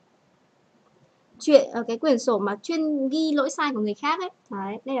 Ở cái quyển sổ mà chuyên ghi lỗi sai của người khác ấy.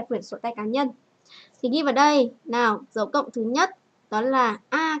 Đấy, đây là quyển sổ tay cá nhân. Thì ghi vào đây. Nào, dấu cộng thứ nhất đó là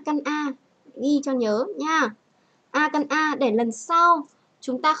A căn A. Ghi cho nhớ nha. A căn A để lần sau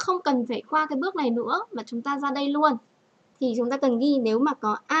chúng ta không cần phải qua cái bước này nữa mà chúng ta ra đây luôn. Thì chúng ta cần ghi nếu mà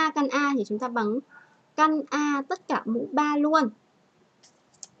có A căn A thì chúng ta bằng căn A tất cả mũ 3 luôn.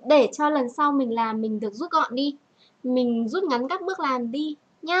 Để cho lần sau mình làm mình được rút gọn đi. Mình rút ngắn các bước làm đi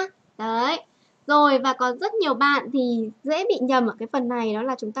nhá. Đấy. Rồi và có rất nhiều bạn thì dễ bị nhầm ở cái phần này, đó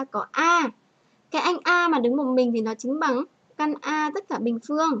là chúng ta có A. Cái anh A mà đứng một mình thì nó chính bằng căn A tất cả bình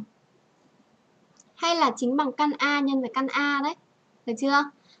phương. Hay là chính bằng căn A nhân với căn A đấy. Được chưa?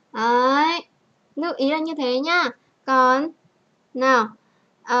 Đấy. Lưu ý là như thế nhá. Còn nào,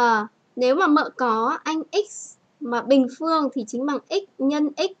 nếu mà mợ có anh X mà bình phương thì chính bằng X nhân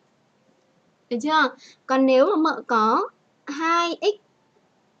X. Được chưa? Còn nếu mà mợ có 2X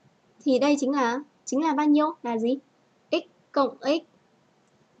thì đây chính là bao nhiêu? Là gì? X cộng X.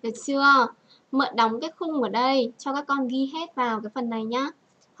 Được chưa? Mợ đóng cái khung ở đây cho các con ghi hết vào cái phần này nhá.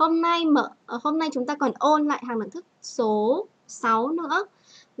 Hôm nay chúng ta còn ôn lại hàng đẳng thức số 6 nữa,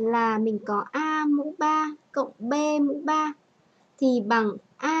 là mình có A mũ 3 cộng B mũ 3 thì bằng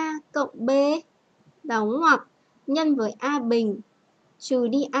A cộng B đóng ngoặc nhân với A bình trừ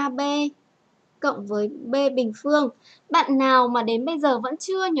đi AB cộng với B bình phương. Bạn nào mà đến bây giờ vẫn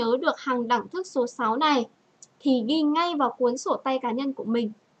chưa nhớ được hàng đẳng thức số 6 này thì ghi ngay vào cuốn sổ tay cá nhân của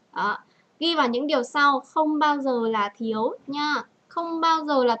mình. Đó. Ghi vào những điều sau, không bao giờ là thiếu nha. Không bao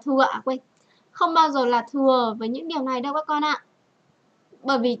giờ là thừa, không bao giờ là thừa với những điều này đâu các con ạ.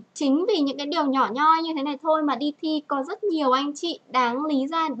 Bởi vì chính vì những cái điều nhỏ nhoi như thế này thôi mà đi thi có rất nhiều anh chị đáng lý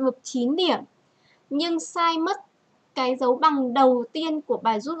ra được 9 điểm. Nhưng sai mất cái dấu bằng đầu tiên của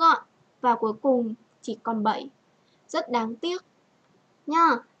bài rút gọn và cuối cùng chỉ còn 7. Rất đáng tiếc nha.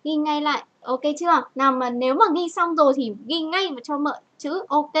 Ghi ngay lại, ok chưa? Nào mà nếu mà ghi xong rồi thì ghi ngay và cho mợ chữ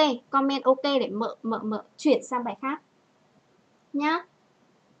ok, comment ok để mợ chuyển sang bài khác nhá.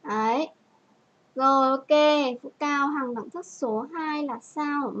 Đấy. Rồi ok, Phú Cao hàng đẳng thức số 2 là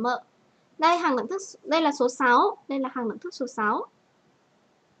sao hả mợ? Đây hàng đẳng thức, đây là số 6, đây là hàng đẳng thức số 6.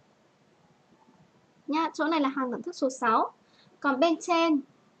 Nhá, chỗ này là hàng đẳng thức số 6. Còn bên trên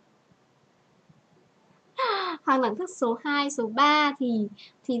hàng đẳng thức số 2, số 3 thì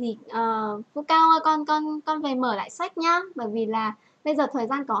Phú Cao ơi, con về mở lại sách nhá, bởi vì là bây giờ thời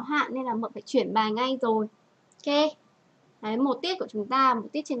gian có hạn nên là mợ phải chuyển bài ngay rồi. Ok. Đấy, một tiết của chúng ta, một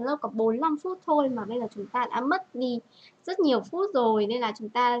tiết trên lớp có 45 phút thôi mà bây giờ chúng ta đã mất đi rất nhiều phút rồi nên là chúng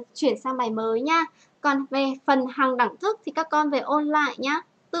ta chuyển sang bài mới nhá. Còn về phần hàng đẳng thức thì các con về ôn lại nhá.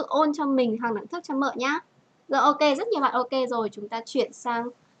 Tự ôn cho mình hàng đẳng thức cho mợ nhá. Rồi ok, rất nhiều bạn ok rồi, chúng ta chuyển sang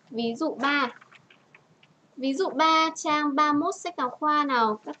ví dụ 3. Ví dụ 3 trang 31 sách giáo khoa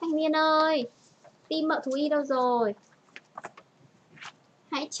nào các thanh niên ơi. Team mợ thú y đâu rồi?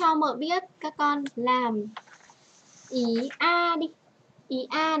 Hãy cho mợ biết các con làm ý A đi. Ý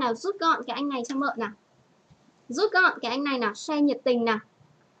A nào, rút gọn cái anh này cho mợ nào. Rút gọn cái anh này nào, share nhiệt tình nào.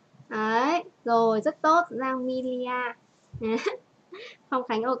 Đấy, rồi rất tốt, Giang Milia. Phong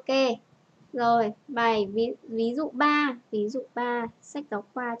Khánh ok. Rồi, bài ví dụ 3, sách giáo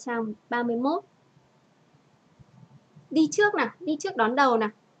khoa trang 31. Đi trước nào, đi trước đón đầu nào.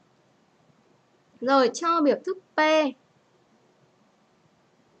 Rồi cho biểu thức P.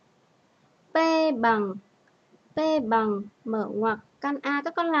 P bằng mở ngoặc căn A.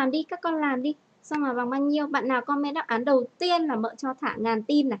 Các con làm đi. Xong là bằng bao nhiêu? Bạn nào comment đáp án đầu tiên là mợ cho thả 1000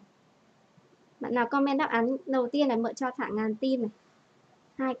 tim này. Bạn nào comment đáp án đầu tiên là mợ cho thả 1000 tim này.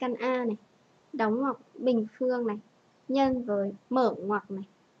 2 căn A này, đóng ngoặc bình phương này, nhân với mở ngoặc này.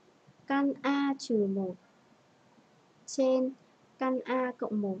 Căn A trừ 1 trên căn A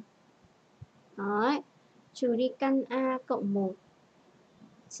cộng 1. Đấy, trừ đi căn A cộng 1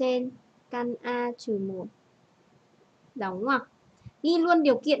 trên căn A trừ 1. Đóng ngoặc. Ghi luôn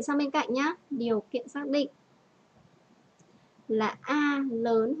điều kiện sang bên cạnh nhá. Điều kiện xác định là A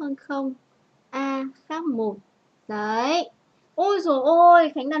lớn hơn 0, A khác 1. Đấy. Ôi dồi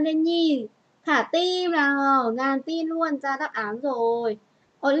ôi, Khánh Đàn Lên Nhi thả tim nào, 1000 tim luôn, ra đáp án rồi.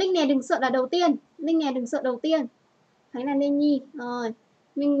 Linh này đừng sợ là đầu tiên. Khánh Đàn Lên Nhi. Rồi,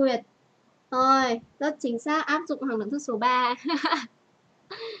 Minh Nguyệt Rồi, rất chính xác, áp dụng hằng đẳng thức số 3.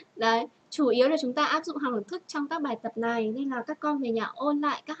 Đấy, chủ yếu là chúng ta áp dụng hằng đẳng thức trong các bài tập này, nên là các con về nhà ôn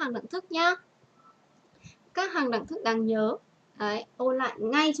lại các hằng đẳng thức nhá. Các hằng đẳng thức đáng nhớ. Đấy, ôn lại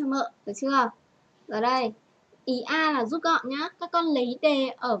ngay cho mợ, được chưa? Ở đây, ý A là rút gọn nhá. Các con lấy đề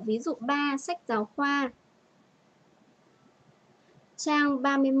ở ví dụ 3 sách giáo khoa. Trang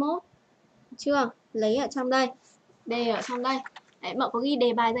 31. Chưa? Lấy ở trong đây. Đề ở trong đây. Đấy, mợ có ghi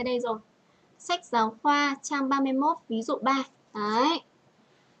đề bài ra đây rồi. Sách giáo khoa trang 31 ví dụ 3. Đấy.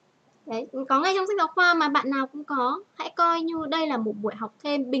 Đấy, có ngay trong sách giáo khoa mà bạn nào cũng có. Hãy coi như đây là một buổi học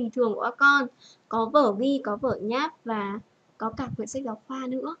thêm bình thường của các con. Có vở ghi, có vở nháp và có cả quyển sách giáo khoa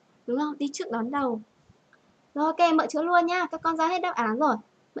nữa. Đúng không? Đi trước đón đầu. Rồi ok, mợ chữa luôn nhá. Các con ra hết đáp án rồi.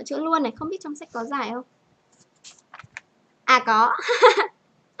 Mợ chữa luôn này, không biết trong sách có giải không? À có.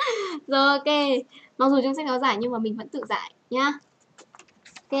 Rồi ok. Mặc dù trong sách có giải nhưng mà mình vẫn tự giải nhá.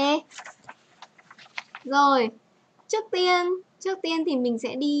 Ok. Rồi, trước tiên thì mình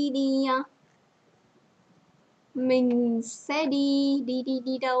sẽ đi mình sẽ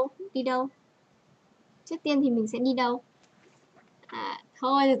đi đâu? Đi đâu? Trước tiên thì mình sẽ đi đâu?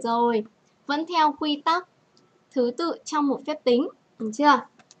 Thôi được rồi. Vẫn theo quy tắc thứ tự trong một phép tính, được chưa?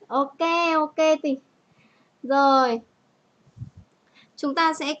 Ok thì rồi. Chúng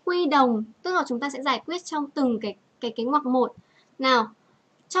ta sẽ quy đồng, tức là chúng ta sẽ giải quyết trong từng cái ngoặc một. Nào,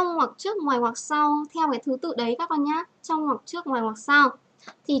 trong ngoặc trước ngoài ngoặc sau theo cái thứ tự đấy các con nhá. Trong ngoặc trước ngoài ngoặc sau.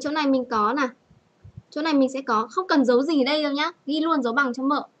 Thì chỗ này mình có nè. Chỗ này mình sẽ có, không cần dấu gì ở đây đâu nhá. Ghi luôn dấu bằng cho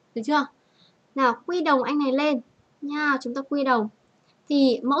mợ, được chưa? Nào, quy đồng anh này lên nha, chúng ta quy đồng.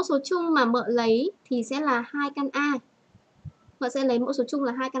 Thì mẫu số chung mà mợ lấy thì sẽ là 2 căn A. Mợ sẽ lấy mẫu số chung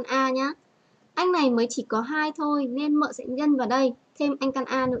là 2 căn A nhá. Anh này mới chỉ có 2 thôi nên mợ sẽ nhân vào đây thêm anh căn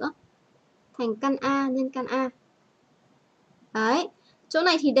A nữa. Thành căn A nhân căn A. Đấy. Chỗ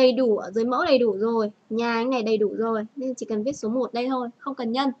này thì đầy đủ, ở dưới mẫu đầy đủ rồi. Nhà anh này đầy đủ rồi nên chỉ cần viết số 1 đây thôi, không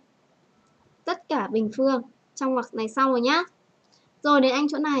cần nhân. Tất cả bình phương trong ngoặc này xong rồi nhá. Rồi đến anh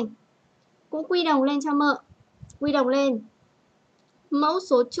chỗ này cũng quy đồng lên cho mợ. Quy đồng lên. Mẫu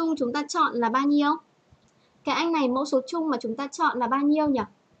số chung chúng ta chọn là bao nhiêu? Cái anh này mẫu số chung mà chúng ta chọn là bao nhiêu nhỉ?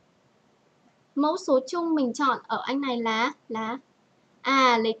 Mẫu số chung mình chọn ở anh này là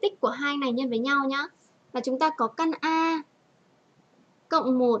lấy tích của hai anh này nhân với nhau nhá. Và chúng ta có căn A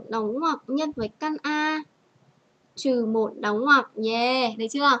cộng 1 đóng ngoặc nhân với căn A trừ 1 đóng ngoặc. Yeah, được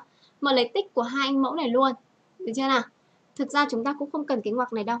chưa? Mà lấy tích của hai anh mẫu này luôn. Được chưa nào? Thực ra chúng ta cũng không cần cái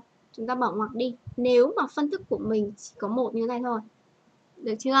ngoặc này đâu. Chúng ta bỏ ngoặc đi. Nếu mà phân thức của mình chỉ có 1 như thế này thôi.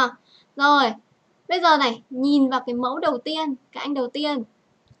 Được chưa? Rồi, bây giờ này, nhìn vào cái mẫu đầu tiên, cái anh đầu tiên.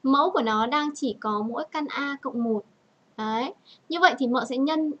 Mẫu của nó đang chỉ có mỗi căn A cộng 1. Đấy. Như vậy thì mợ sẽ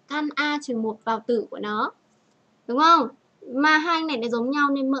nhân căn A trừ 1 vào tử của nó. Đúng không? Mà hai anh này đã giống nhau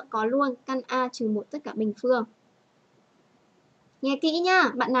nên mợ có luôn căn A trừ 1 tất cả bình phương. Nghe kỹ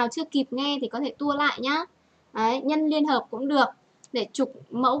nhá. Bạn nào chưa kịp nghe thì có thể tua lại nhá. Đấy, nhân liên hợp cũng được. Để trục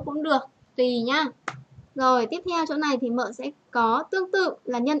mẫu cũng được. Tùy nhá. Rồi, tiếp theo chỗ này thì mợ sẽ có tương tự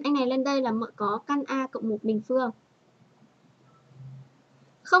là nhân anh này lên đây là mợ có căn A cộng 1 bình phương.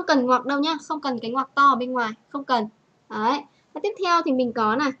 Không cần ngoặc đâu nhá, không cần cái ngoặc to bên ngoài, không cần. Đấy, và tiếp theo thì mình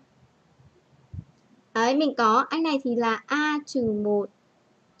có này. Đấy, mình có anh này thì là A trừ 1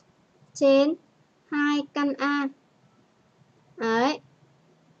 trên 2 căn A. Đấy,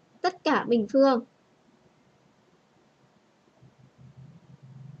 tất cả bình phương.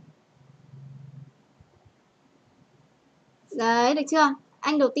 Đấy, được chưa?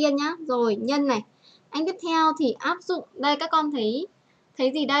 Anh đầu tiên nhá. Rồi, nhân này. Anh tiếp theo thì áp dụng. Đây, các con thấy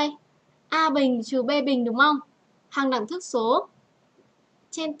gì đây? A bình trừ B bình đúng không? Hằng đẳng thức số.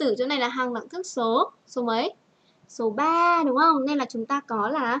 Trên tử chỗ này là hằng đẳng thức số. Số mấy? Số 3 đúng không? Nên là chúng ta có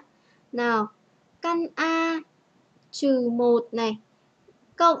là nào, căn A trừ 1 này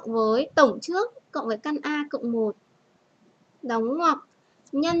cộng với tổng trước cộng với căn A cộng 1 đóng ngoặc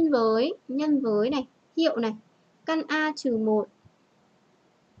nhân với này, hiệu này, căn A trừ 1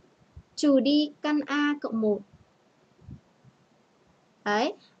 trừ đi căn A cộng 1.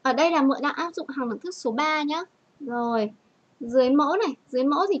 Đấy, ở đây là mợ đang áp dụng hằng đẳng thức số 3 nhá. Rồi, dưới mẫu này, dưới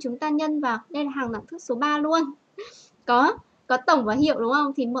mẫu thì chúng ta nhân vào, đây là hằng đẳng thức số 3 luôn. Có tổng và hiệu đúng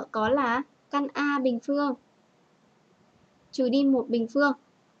không? Thì mợ có là căn A bình phương trừ đi 1 bình phương.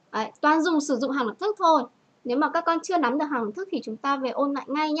 Đấy, toàn sử dụng hằng đẳng thức thôi. Nếu mà các con chưa nắm được hằng đẳng thức thì chúng ta về ôn lại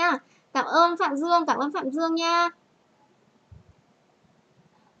ngay nhá. Cảm ơn Phạm Dương nha.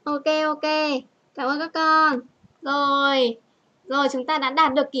 Ok. Cảm ơn các con. Rồi chúng ta đã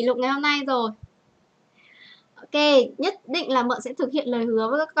đạt được kỷ lục ngày hôm nay rồi. Ok, nhất định là mợ sẽ thực hiện lời hứa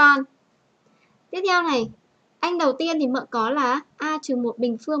với các con. Tiếp theo này, anh đầu tiên thì mợ có là A trừ 1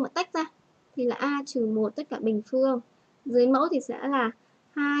 bình phương, mợ tách ra. thì là A trừ 1 tất cả bình phương. Dưới mẫu thì sẽ là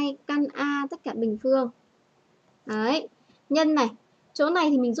 2 căn A tất cả bình phương. Đấy, nhân này, chỗ này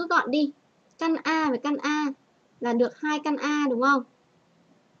thì mình rút gọn đi. Căn A với căn A là được 2 căn A đúng không?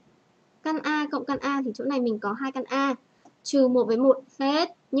 Căn A cộng căn A thì chỗ này mình có 2 căn A. Trừ 1 với 1 hết.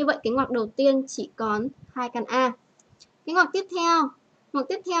 Như vậy cái ngoặc đầu tiên chỉ còn 2 căn A. Cái ngoặc tiếp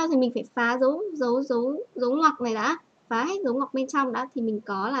theo thì mình phải phá dấu ngoặc này đã. Phá hết dấu ngoặc bên trong đã thì mình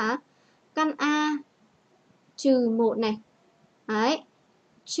có là căn A trừ 1 này. Đấy.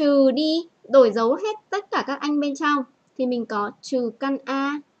 Trừ đi, đổi dấu hết tất cả các anh bên trong thì mình có trừ căn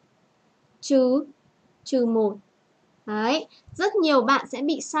A trừ 1. Đấy, rất nhiều bạn sẽ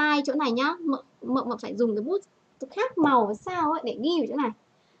bị sai chỗ này nhá. Mợ phải dùng cái bút khác màu hay sao ấy để ghi vào chỗ này.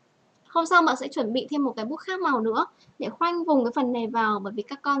 Hôm sau mợ sẽ chuẩn bị thêm một cái bút khác màu nữa để khoanh vùng cái phần này vào, bởi vì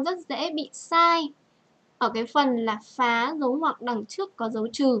các con rất dễ bị sai ở cái phần là phá dấu ngoặc đằng trước có dấu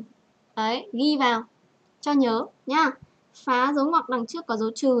trừ. Đấy, ghi vào cho nhớ nhá. Phá dấu ngoặc đằng trước có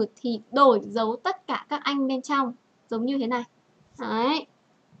dấu trừ thì đổi dấu tất cả các anh bên trong giống như thế này. Đấy.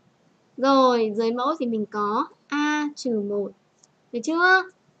 Rồi, dưới mẫu thì mình có A trừ 1. Được chưa?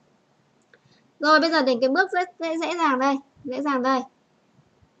 Rồi, bây giờ đến cái bước dễ dàng đây. Dễ dàng đây.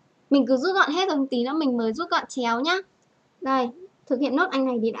 Mình cứ rút gọn hết rồi, tí nữa mình mới rút gọn chéo nhá. Đây, thực hiện nốt anh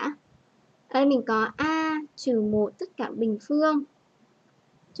này đi đã. Đây mình có A trừ 1 tất cả bình phương.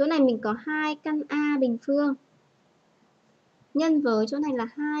 Chỗ này mình có 2 căn A bình phương. Nhân với chỗ này là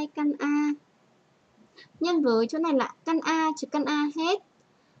 2 căn A. Nhân với chỗ này là căn A trừ căn A hết.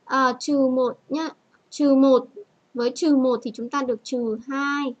 Trừ 1 nhá. Trừ 1 với trừ 1 thì chúng ta được trừ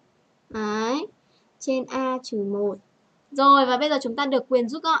 2. Đấy. Trên A trừ 1. Rồi, và bây giờ chúng ta được quyền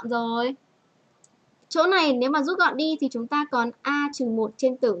rút gọn rồi. Chỗ này nếu mà rút gọn đi thì chúng ta còn A trừ 1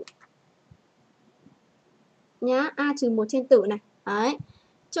 trên tử. Nhá, A trừ 1 trên tử này. Đấy.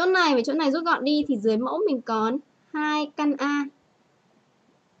 Chỗ này và chỗ này rút gọn đi thì dưới mẫu mình còn 2 căn A.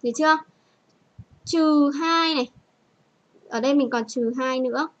 Được chưa? Trừ 2 này. Ở đây mình còn trừ 2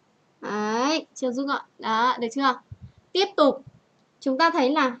 nữa. Đấy, chưa rút gọn. Đó, được chưa? Tiếp tục. Chúng ta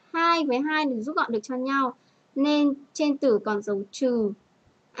thấy là 2 với 2 được rút gọn được cho nhau. Nên trên tử còn dấu trừ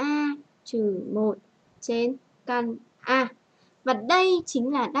A trừ 1 trên căn A. Và đây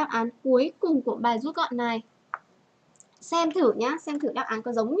chính là đáp án cuối cùng của bài rút gọn này. Xem thử nhá, xem thử đáp án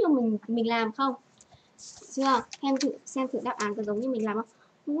có giống như mình làm không. Chưa? Xem thử đáp án có giống như mình làm không.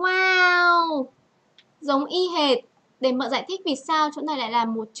 Wow! Giống y hệt. Để mợ giải thích vì sao chỗ này lại là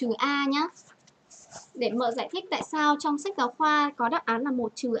 1 trừ A nhá. Để mợ giải thích tại sao trong sách giáo khoa có đáp án là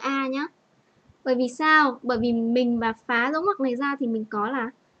 1 trừ A nhá. Bởi vì sao? Bởi vì mình mà phá dấu ngoặc này ra thì mình có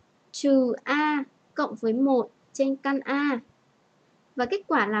là trừ A cộng với 1 trên căn A. Và kết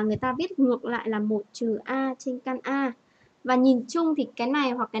quả là người ta viết ngược lại là 1 trừ A trên căn A. Và nhìn chung thì cái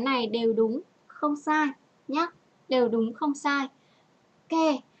này hoặc cái này đều đúng, không sai nhá. Đều đúng, không sai. Ok,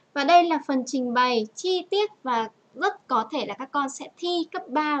 và đây là phần trình bày chi tiết và rất có thể là các con sẽ thi cấp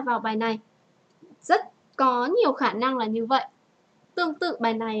 3 vào bài này. Rất có nhiều khả năng là như vậy. Tương tự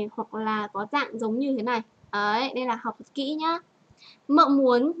bài này hoặc là có dạng giống như thế này. Đấy, đây là học thật kỹ nhá. Mợ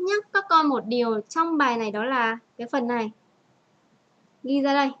muốn nhắc các con một điều trong bài này đó là cái phần này. Ghi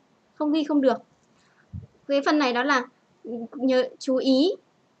ra đây, không ghi không được. Cái phần này đó là nhớ chú ý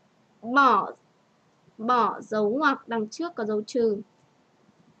bỏ dấu ngoặc đằng trước có dấu trừ.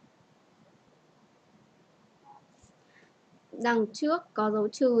 Đằng trước có dấu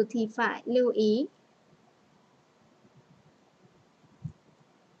trừ thì phải lưu ý.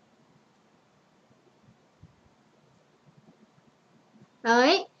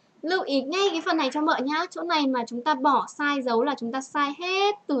 Đấy, lưu ý ngay cái phần này cho mợ nhá. Chỗ này mà chúng ta bỏ sai dấu là chúng ta sai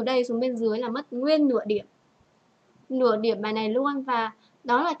hết từ đây xuống bên dưới là mất nguyên nửa điểm. Nửa điểm bài này luôn. Và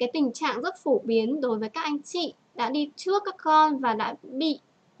đó là cái tình trạng rất phổ biến đối với các anh chị đã đi trước các con và đã bị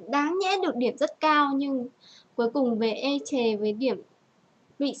đáng nhẽ được điểm rất cao nhưng cuối cùng về ê chề với điểm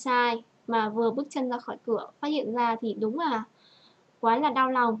bị sai mà vừa bước chân ra khỏi cửa phát hiện ra thì đúng là quá là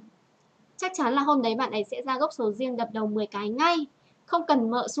đau lòng. Chắc chắn là hôm đấy bạn ấy sẽ ra gốc số riêng đập đầu 10 cái ngay, không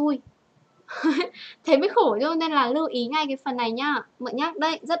cần mợ xui. Thế mới khổ thôi, nên là lưu ý ngay cái phần này nhá. Mợ nhắc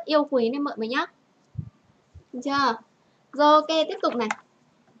đây, rất yêu quý nên mợ mới nhắc. Được chưa? Rồi ok, tiếp tục này.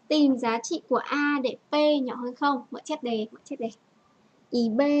 Tìm giá trị của A để P nhỏ hơn 0. Mợ chép đề. Ý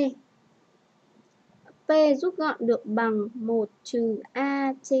B. P rút gọn được bằng 1 trừ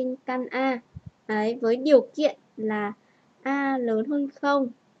A trên căn A. Đấy, với điều kiện là A lớn hơn 0.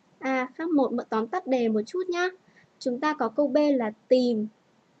 A khác 1. Mợ tóm tắt đề một chút nhá. Chúng ta có câu B là tìm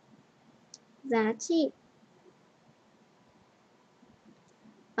giá trị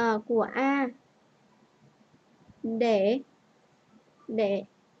của A để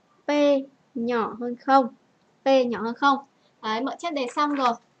P nhỏ hơn 0. P nhỏ hơn 0. Đấy, Mợ chép đề xong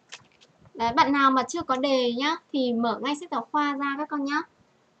rồi. Đấy, bạn nào mà chưa có đề nhá thì mở ngay sách giáo khoa ra các con nhá.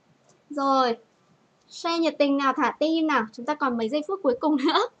 Rồi, share nhiệt tình nào, thả tim nào. Chúng ta còn mấy giây phút cuối cùng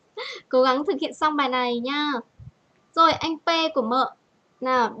nữa. Cố gắng thực hiện xong bài này nha. Rồi, anh P của Mợ.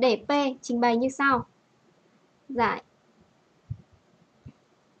 Nào, để P trình bày như sau. Giải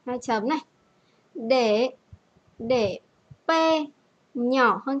 2 chấm này. Để P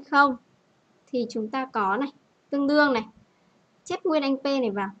nhỏ hơn 0 thì chúng ta có này, tương đương này. Chép nguyên anh P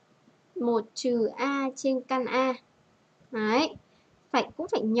này vào. 1 trừ A trên căn A. Đấy, cũng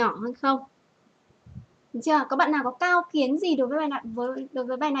phải nhỏ hơn 0. Được chưa? Có bạn nào có cao kiến gì đối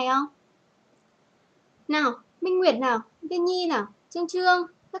với bài này không? Nào, Minh Nguyệt nào, Tiên Nhi nào, Trương Trương,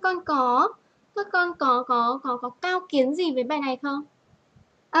 các con có cao kiến gì với bài này không?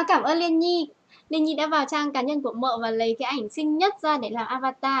 Cảm ơn Liên Nhi. Liên Nhi đã vào trang cá nhân của Mợ và lấy cái ảnh xinh nhất ra để làm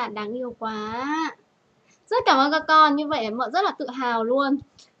avatar, đáng yêu quá. Rất cảm ơn các con, như vậy Mợ rất là tự hào luôn.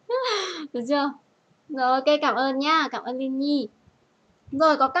 Được chưa? Rồi, ok, cảm ơn nhá, cảm ơn Liên Nhi.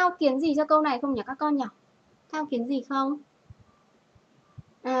 Rồi, có cao kiến gì cho câu này không nhỉ các con nhỉ? Cao kiến gì không?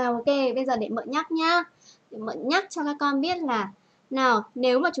 Ok, bây giờ để Mợ nhắc nhá. Để Mợ nhắc cho các con biết là nào,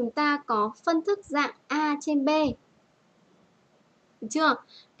 nếu mà chúng ta có phân thức dạng A trên B. Được chưa?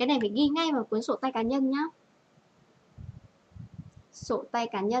 Cái này phải ghi ngay vào cuốn sổ tay cá nhân nhá. Sổ tay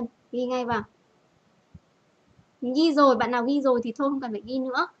cá nhân, ghi ngay vào. Ghi rồi, bạn nào ghi rồi thì thôi không cần phải ghi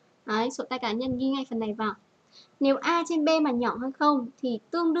nữa. Đấy, sổ tay cá nhân ghi ngay phần này vào. Nếu A trên B mà nhỏ hơn 0 thì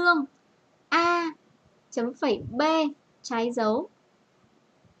tương đương A chấm phẩy B trái dấu.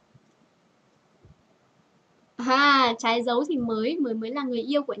 Trái dấu thì mới là người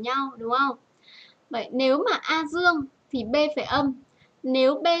yêu của nhau, đúng không? Vậy nếu mà A dương thì B phải âm.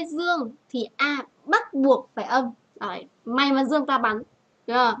 Nếu B dương thì A bắt buộc phải âm. Đấy, may mà dương ta bắn.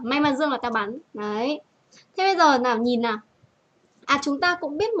 Được không? May mà dương là ta bắn. Đấy. Thế bây giờ nào nhìn nào. Chúng ta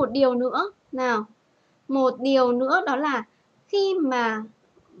cũng biết một điều nữa. Nào. Một điều nữa đó là khi mà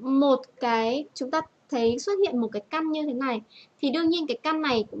chúng ta thấy xuất hiện một cái căn như thế này thì đương nhiên cái căn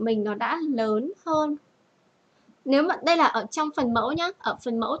này của mình nó đã lớn hơn. Nếu mà đây là ở trong phần mẫu nhá, ở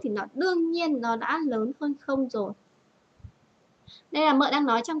phần mẫu thì đương nhiên nó đã lớn hơn 0 rồi. Đây là Mợ đang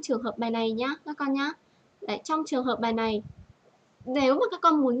nói trong trường hợp bài này nhá các con nhá. Đấy, trong trường hợp bài này nếu mà các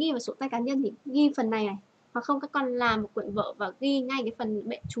con muốn ghi vào sổ tay cá nhân thì ghi phần này này, hoặc không các con làm một quyển vở và ghi ngay cái phần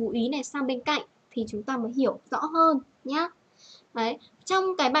chú ý này sang bên cạnh thì chúng ta mới hiểu rõ hơn nhá. Đấy,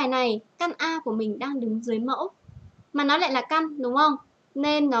 trong cái bài này căn A của mình đang đứng dưới mẫu mà nó lại là căn, đúng không?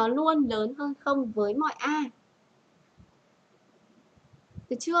 Nên nó luôn lớn hơn 0 với mọi A.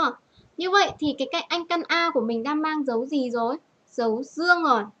 Được chưa? Như vậy thì cái anh căn A của mình đang mang dấu gì rồi? Dấu dương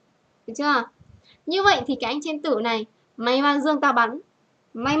rồi. Được chưa? Như vậy thì cái anh trên tử này, may mà dương tao bắn.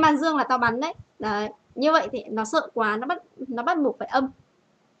 May mà dương là tao bắn đấy. Đấy. Như vậy thì nó sợ quá, nó bắt buộc phải âm.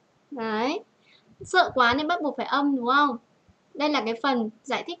 Đấy. Sợ quá nên bắt buộc phải âm, đúng không? Đây là cái phần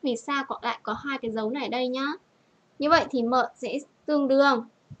giải thích vì sao lại có hai cái dấu này ở đây nhá. Như vậy thì Mợ sẽ tương đương.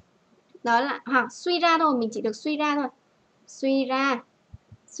 Đó là hoặc suy ra thôi, mình chỉ được suy ra thôi.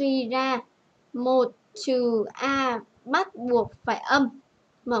 Suy ra 1 trừ A bắt buộc phải âm.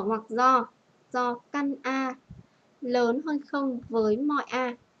 Mở ngoặc do căn A lớn hơn 0 với mọi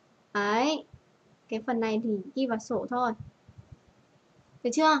A. Đấy. Cái phần này thì ghi vào sổ thôi. Được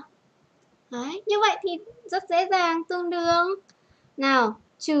chưa? Đấy, như vậy thì rất dễ dàng, tương đương. Nào,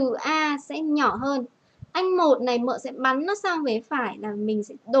 trừ A sẽ nhỏ hơn. Anh 1 này Mợ sẽ bắn nó sang vế phải là mình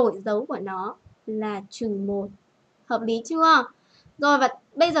sẽ đổi dấu của nó là trừ 1. Hợp lý chưa? Rồi và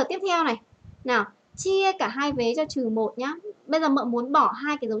bây giờ tiếp theo này. Nào, chia cả hai vế cho trừ 1 nhá. Bây giờ Mợ muốn bỏ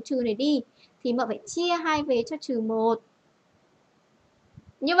hai cái dấu trừ này đi thì Mợ phải chia hai vế cho trừ 1.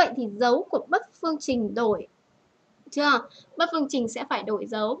 Như vậy thì dấu của bất phương trình đổi. Chưa? Bất phương trình sẽ phải đổi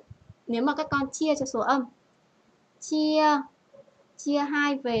dấu. Nếu mà các con chia cho số âm. Chia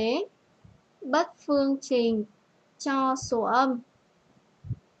hai vế bất phương trình cho số âm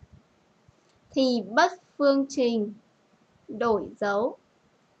thì bất phương trình đổi dấu.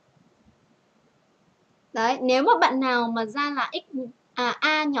 Đấy, nếu mà bạn nào mà ra là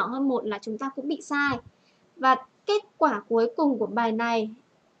A nhỏ hơn 1 là chúng ta cũng bị sai. Và kết quả cuối cùng của bài này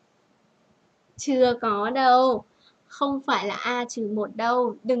chưa có đâu. Không phải là A trừ 1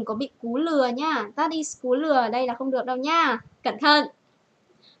 đâu. Đừng có bị cú lừa nhá. That is cú lừa, đây là không được đâu nhá. Cẩn thận.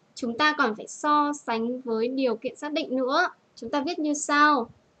 Chúng ta còn phải so sánh với điều kiện xác định nữa. Chúng ta viết như sau.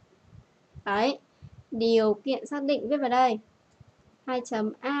 Đấy, điều kiện xác định viết vào đây. 2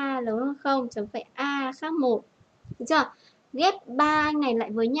 chấm A lớn hơn 0, chấm phẩy A khác 1. Được chưa? Ghép 3 anh này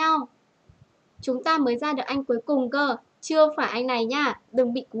lại với nhau. Chúng ta mới ra được anh cuối cùng cơ. Chưa phải anh này nhá,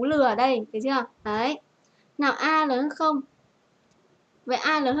 đừng bị cú lừa ở đây, thấy chưa? Đấy. Nào A lớn hơn 0. Vậy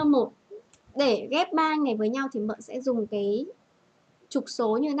A lớn hơn 1. Để ghép 3 này với nhau thì mợ sẽ dùng cái trục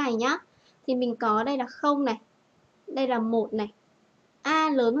số như này nhá. Thì mình có đây là 0 này, đây là 1 này. A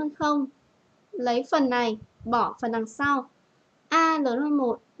lớn hơn 0, lấy phần này, bỏ phần đằng sau. A lớn hơn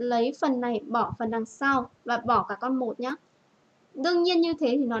 1, lấy phần này, bỏ phần đằng sau và bỏ cả con 1 nhá. Đương nhiên như thế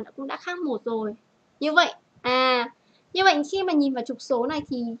thì nó cũng đã khác 1 rồi. Như vậy, như vậy khi mà nhìn vào trục số này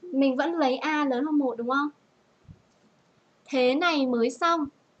thì mình vẫn lấy A lớn hơn 1 đúng không? Thế này mới xong.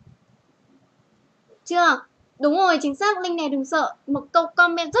 Chưa? Đúng rồi, chính xác. Linh này đừng sợ. Một câu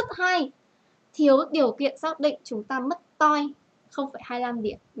comment rất hay. Thiếu điều kiện xác định chúng ta mất toi 0,25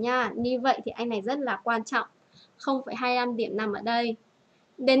 điểm nha. Như vậy thì anh này rất là quan trọng. 0,25 điểm nằm ở đây.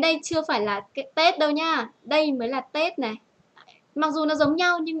 Đến đây chưa phải là cái Tết đâu nha. Đây mới là Tết này. Mặc dù nó giống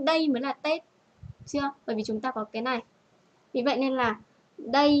nhau nhưng đây mới là Tết. Chưa? Bởi vì chúng ta có cái này. Vì vậy nên là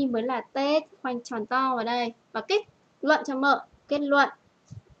đây mới là Tết. Khoanh tròn to vào đây. Và kết luận cho mợ. Kết luận.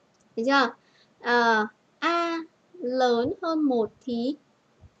 Thấy chưa? A lớn hơn 1 thì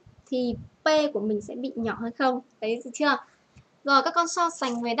P của mình sẽ bị nhỏ hơn không? Thấy chưa? Rồi các con so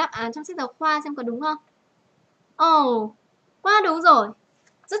sánh với đáp án trong sách giáo khoa xem có đúng không? Ồ, quá đúng rồi.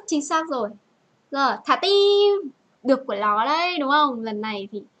 Rất chính xác rồi. Rồi, thả tim. Được của nó đấy, đúng không? Lần này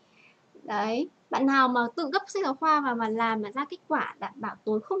thì đấy, bạn nào mà tự gấp sách giáo khoa và mà làm mà ra kết quả đảm bảo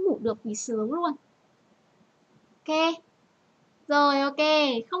tối không ngủ được vì sướng luôn. Ok. Rồi, ok,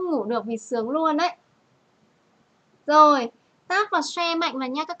 không ngủ được vì sướng luôn đấy. Rồi, tag và share mạnh vào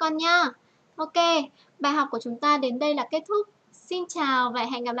nha các con nha. Ok, bài học của chúng ta đến đây là kết thúc. Xin chào và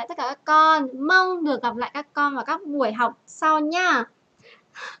hẹn gặp lại tất cả các con. Mong được gặp lại các con vào các buổi học sau nha.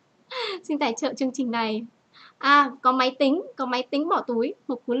 Xin tài trợ chương trình này. Có máy tính bỏ túi.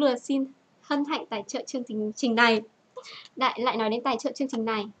 Một cú lừa xin hân hạnh tài trợ chương trình này. Lại nói đến tài trợ chương trình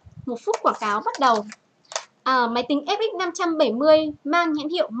này. 1 phút quảng cáo bắt đầu. Máy tính FX 570 mang nhãn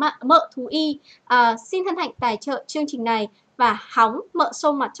hiệu Mợ Thú Y xin hân hạnh tài trợ chương trình này và hóng mợ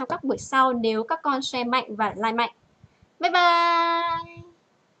show mặt trong các buổi sau nếu các con share mạnh và like mạnh. Bye bye.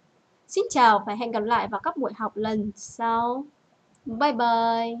 Xin chào và hẹn gặp lại vào các buổi học lần sau. Bye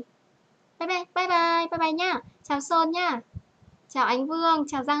bye. Bye bye, bye bye, bye bye nha. Chào Sơn nha. Chào Ánh Vương,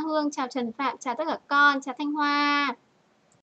 chào Giang Hương, chào Trần Phạm, chào tất cả con, chào Thanh Hoa.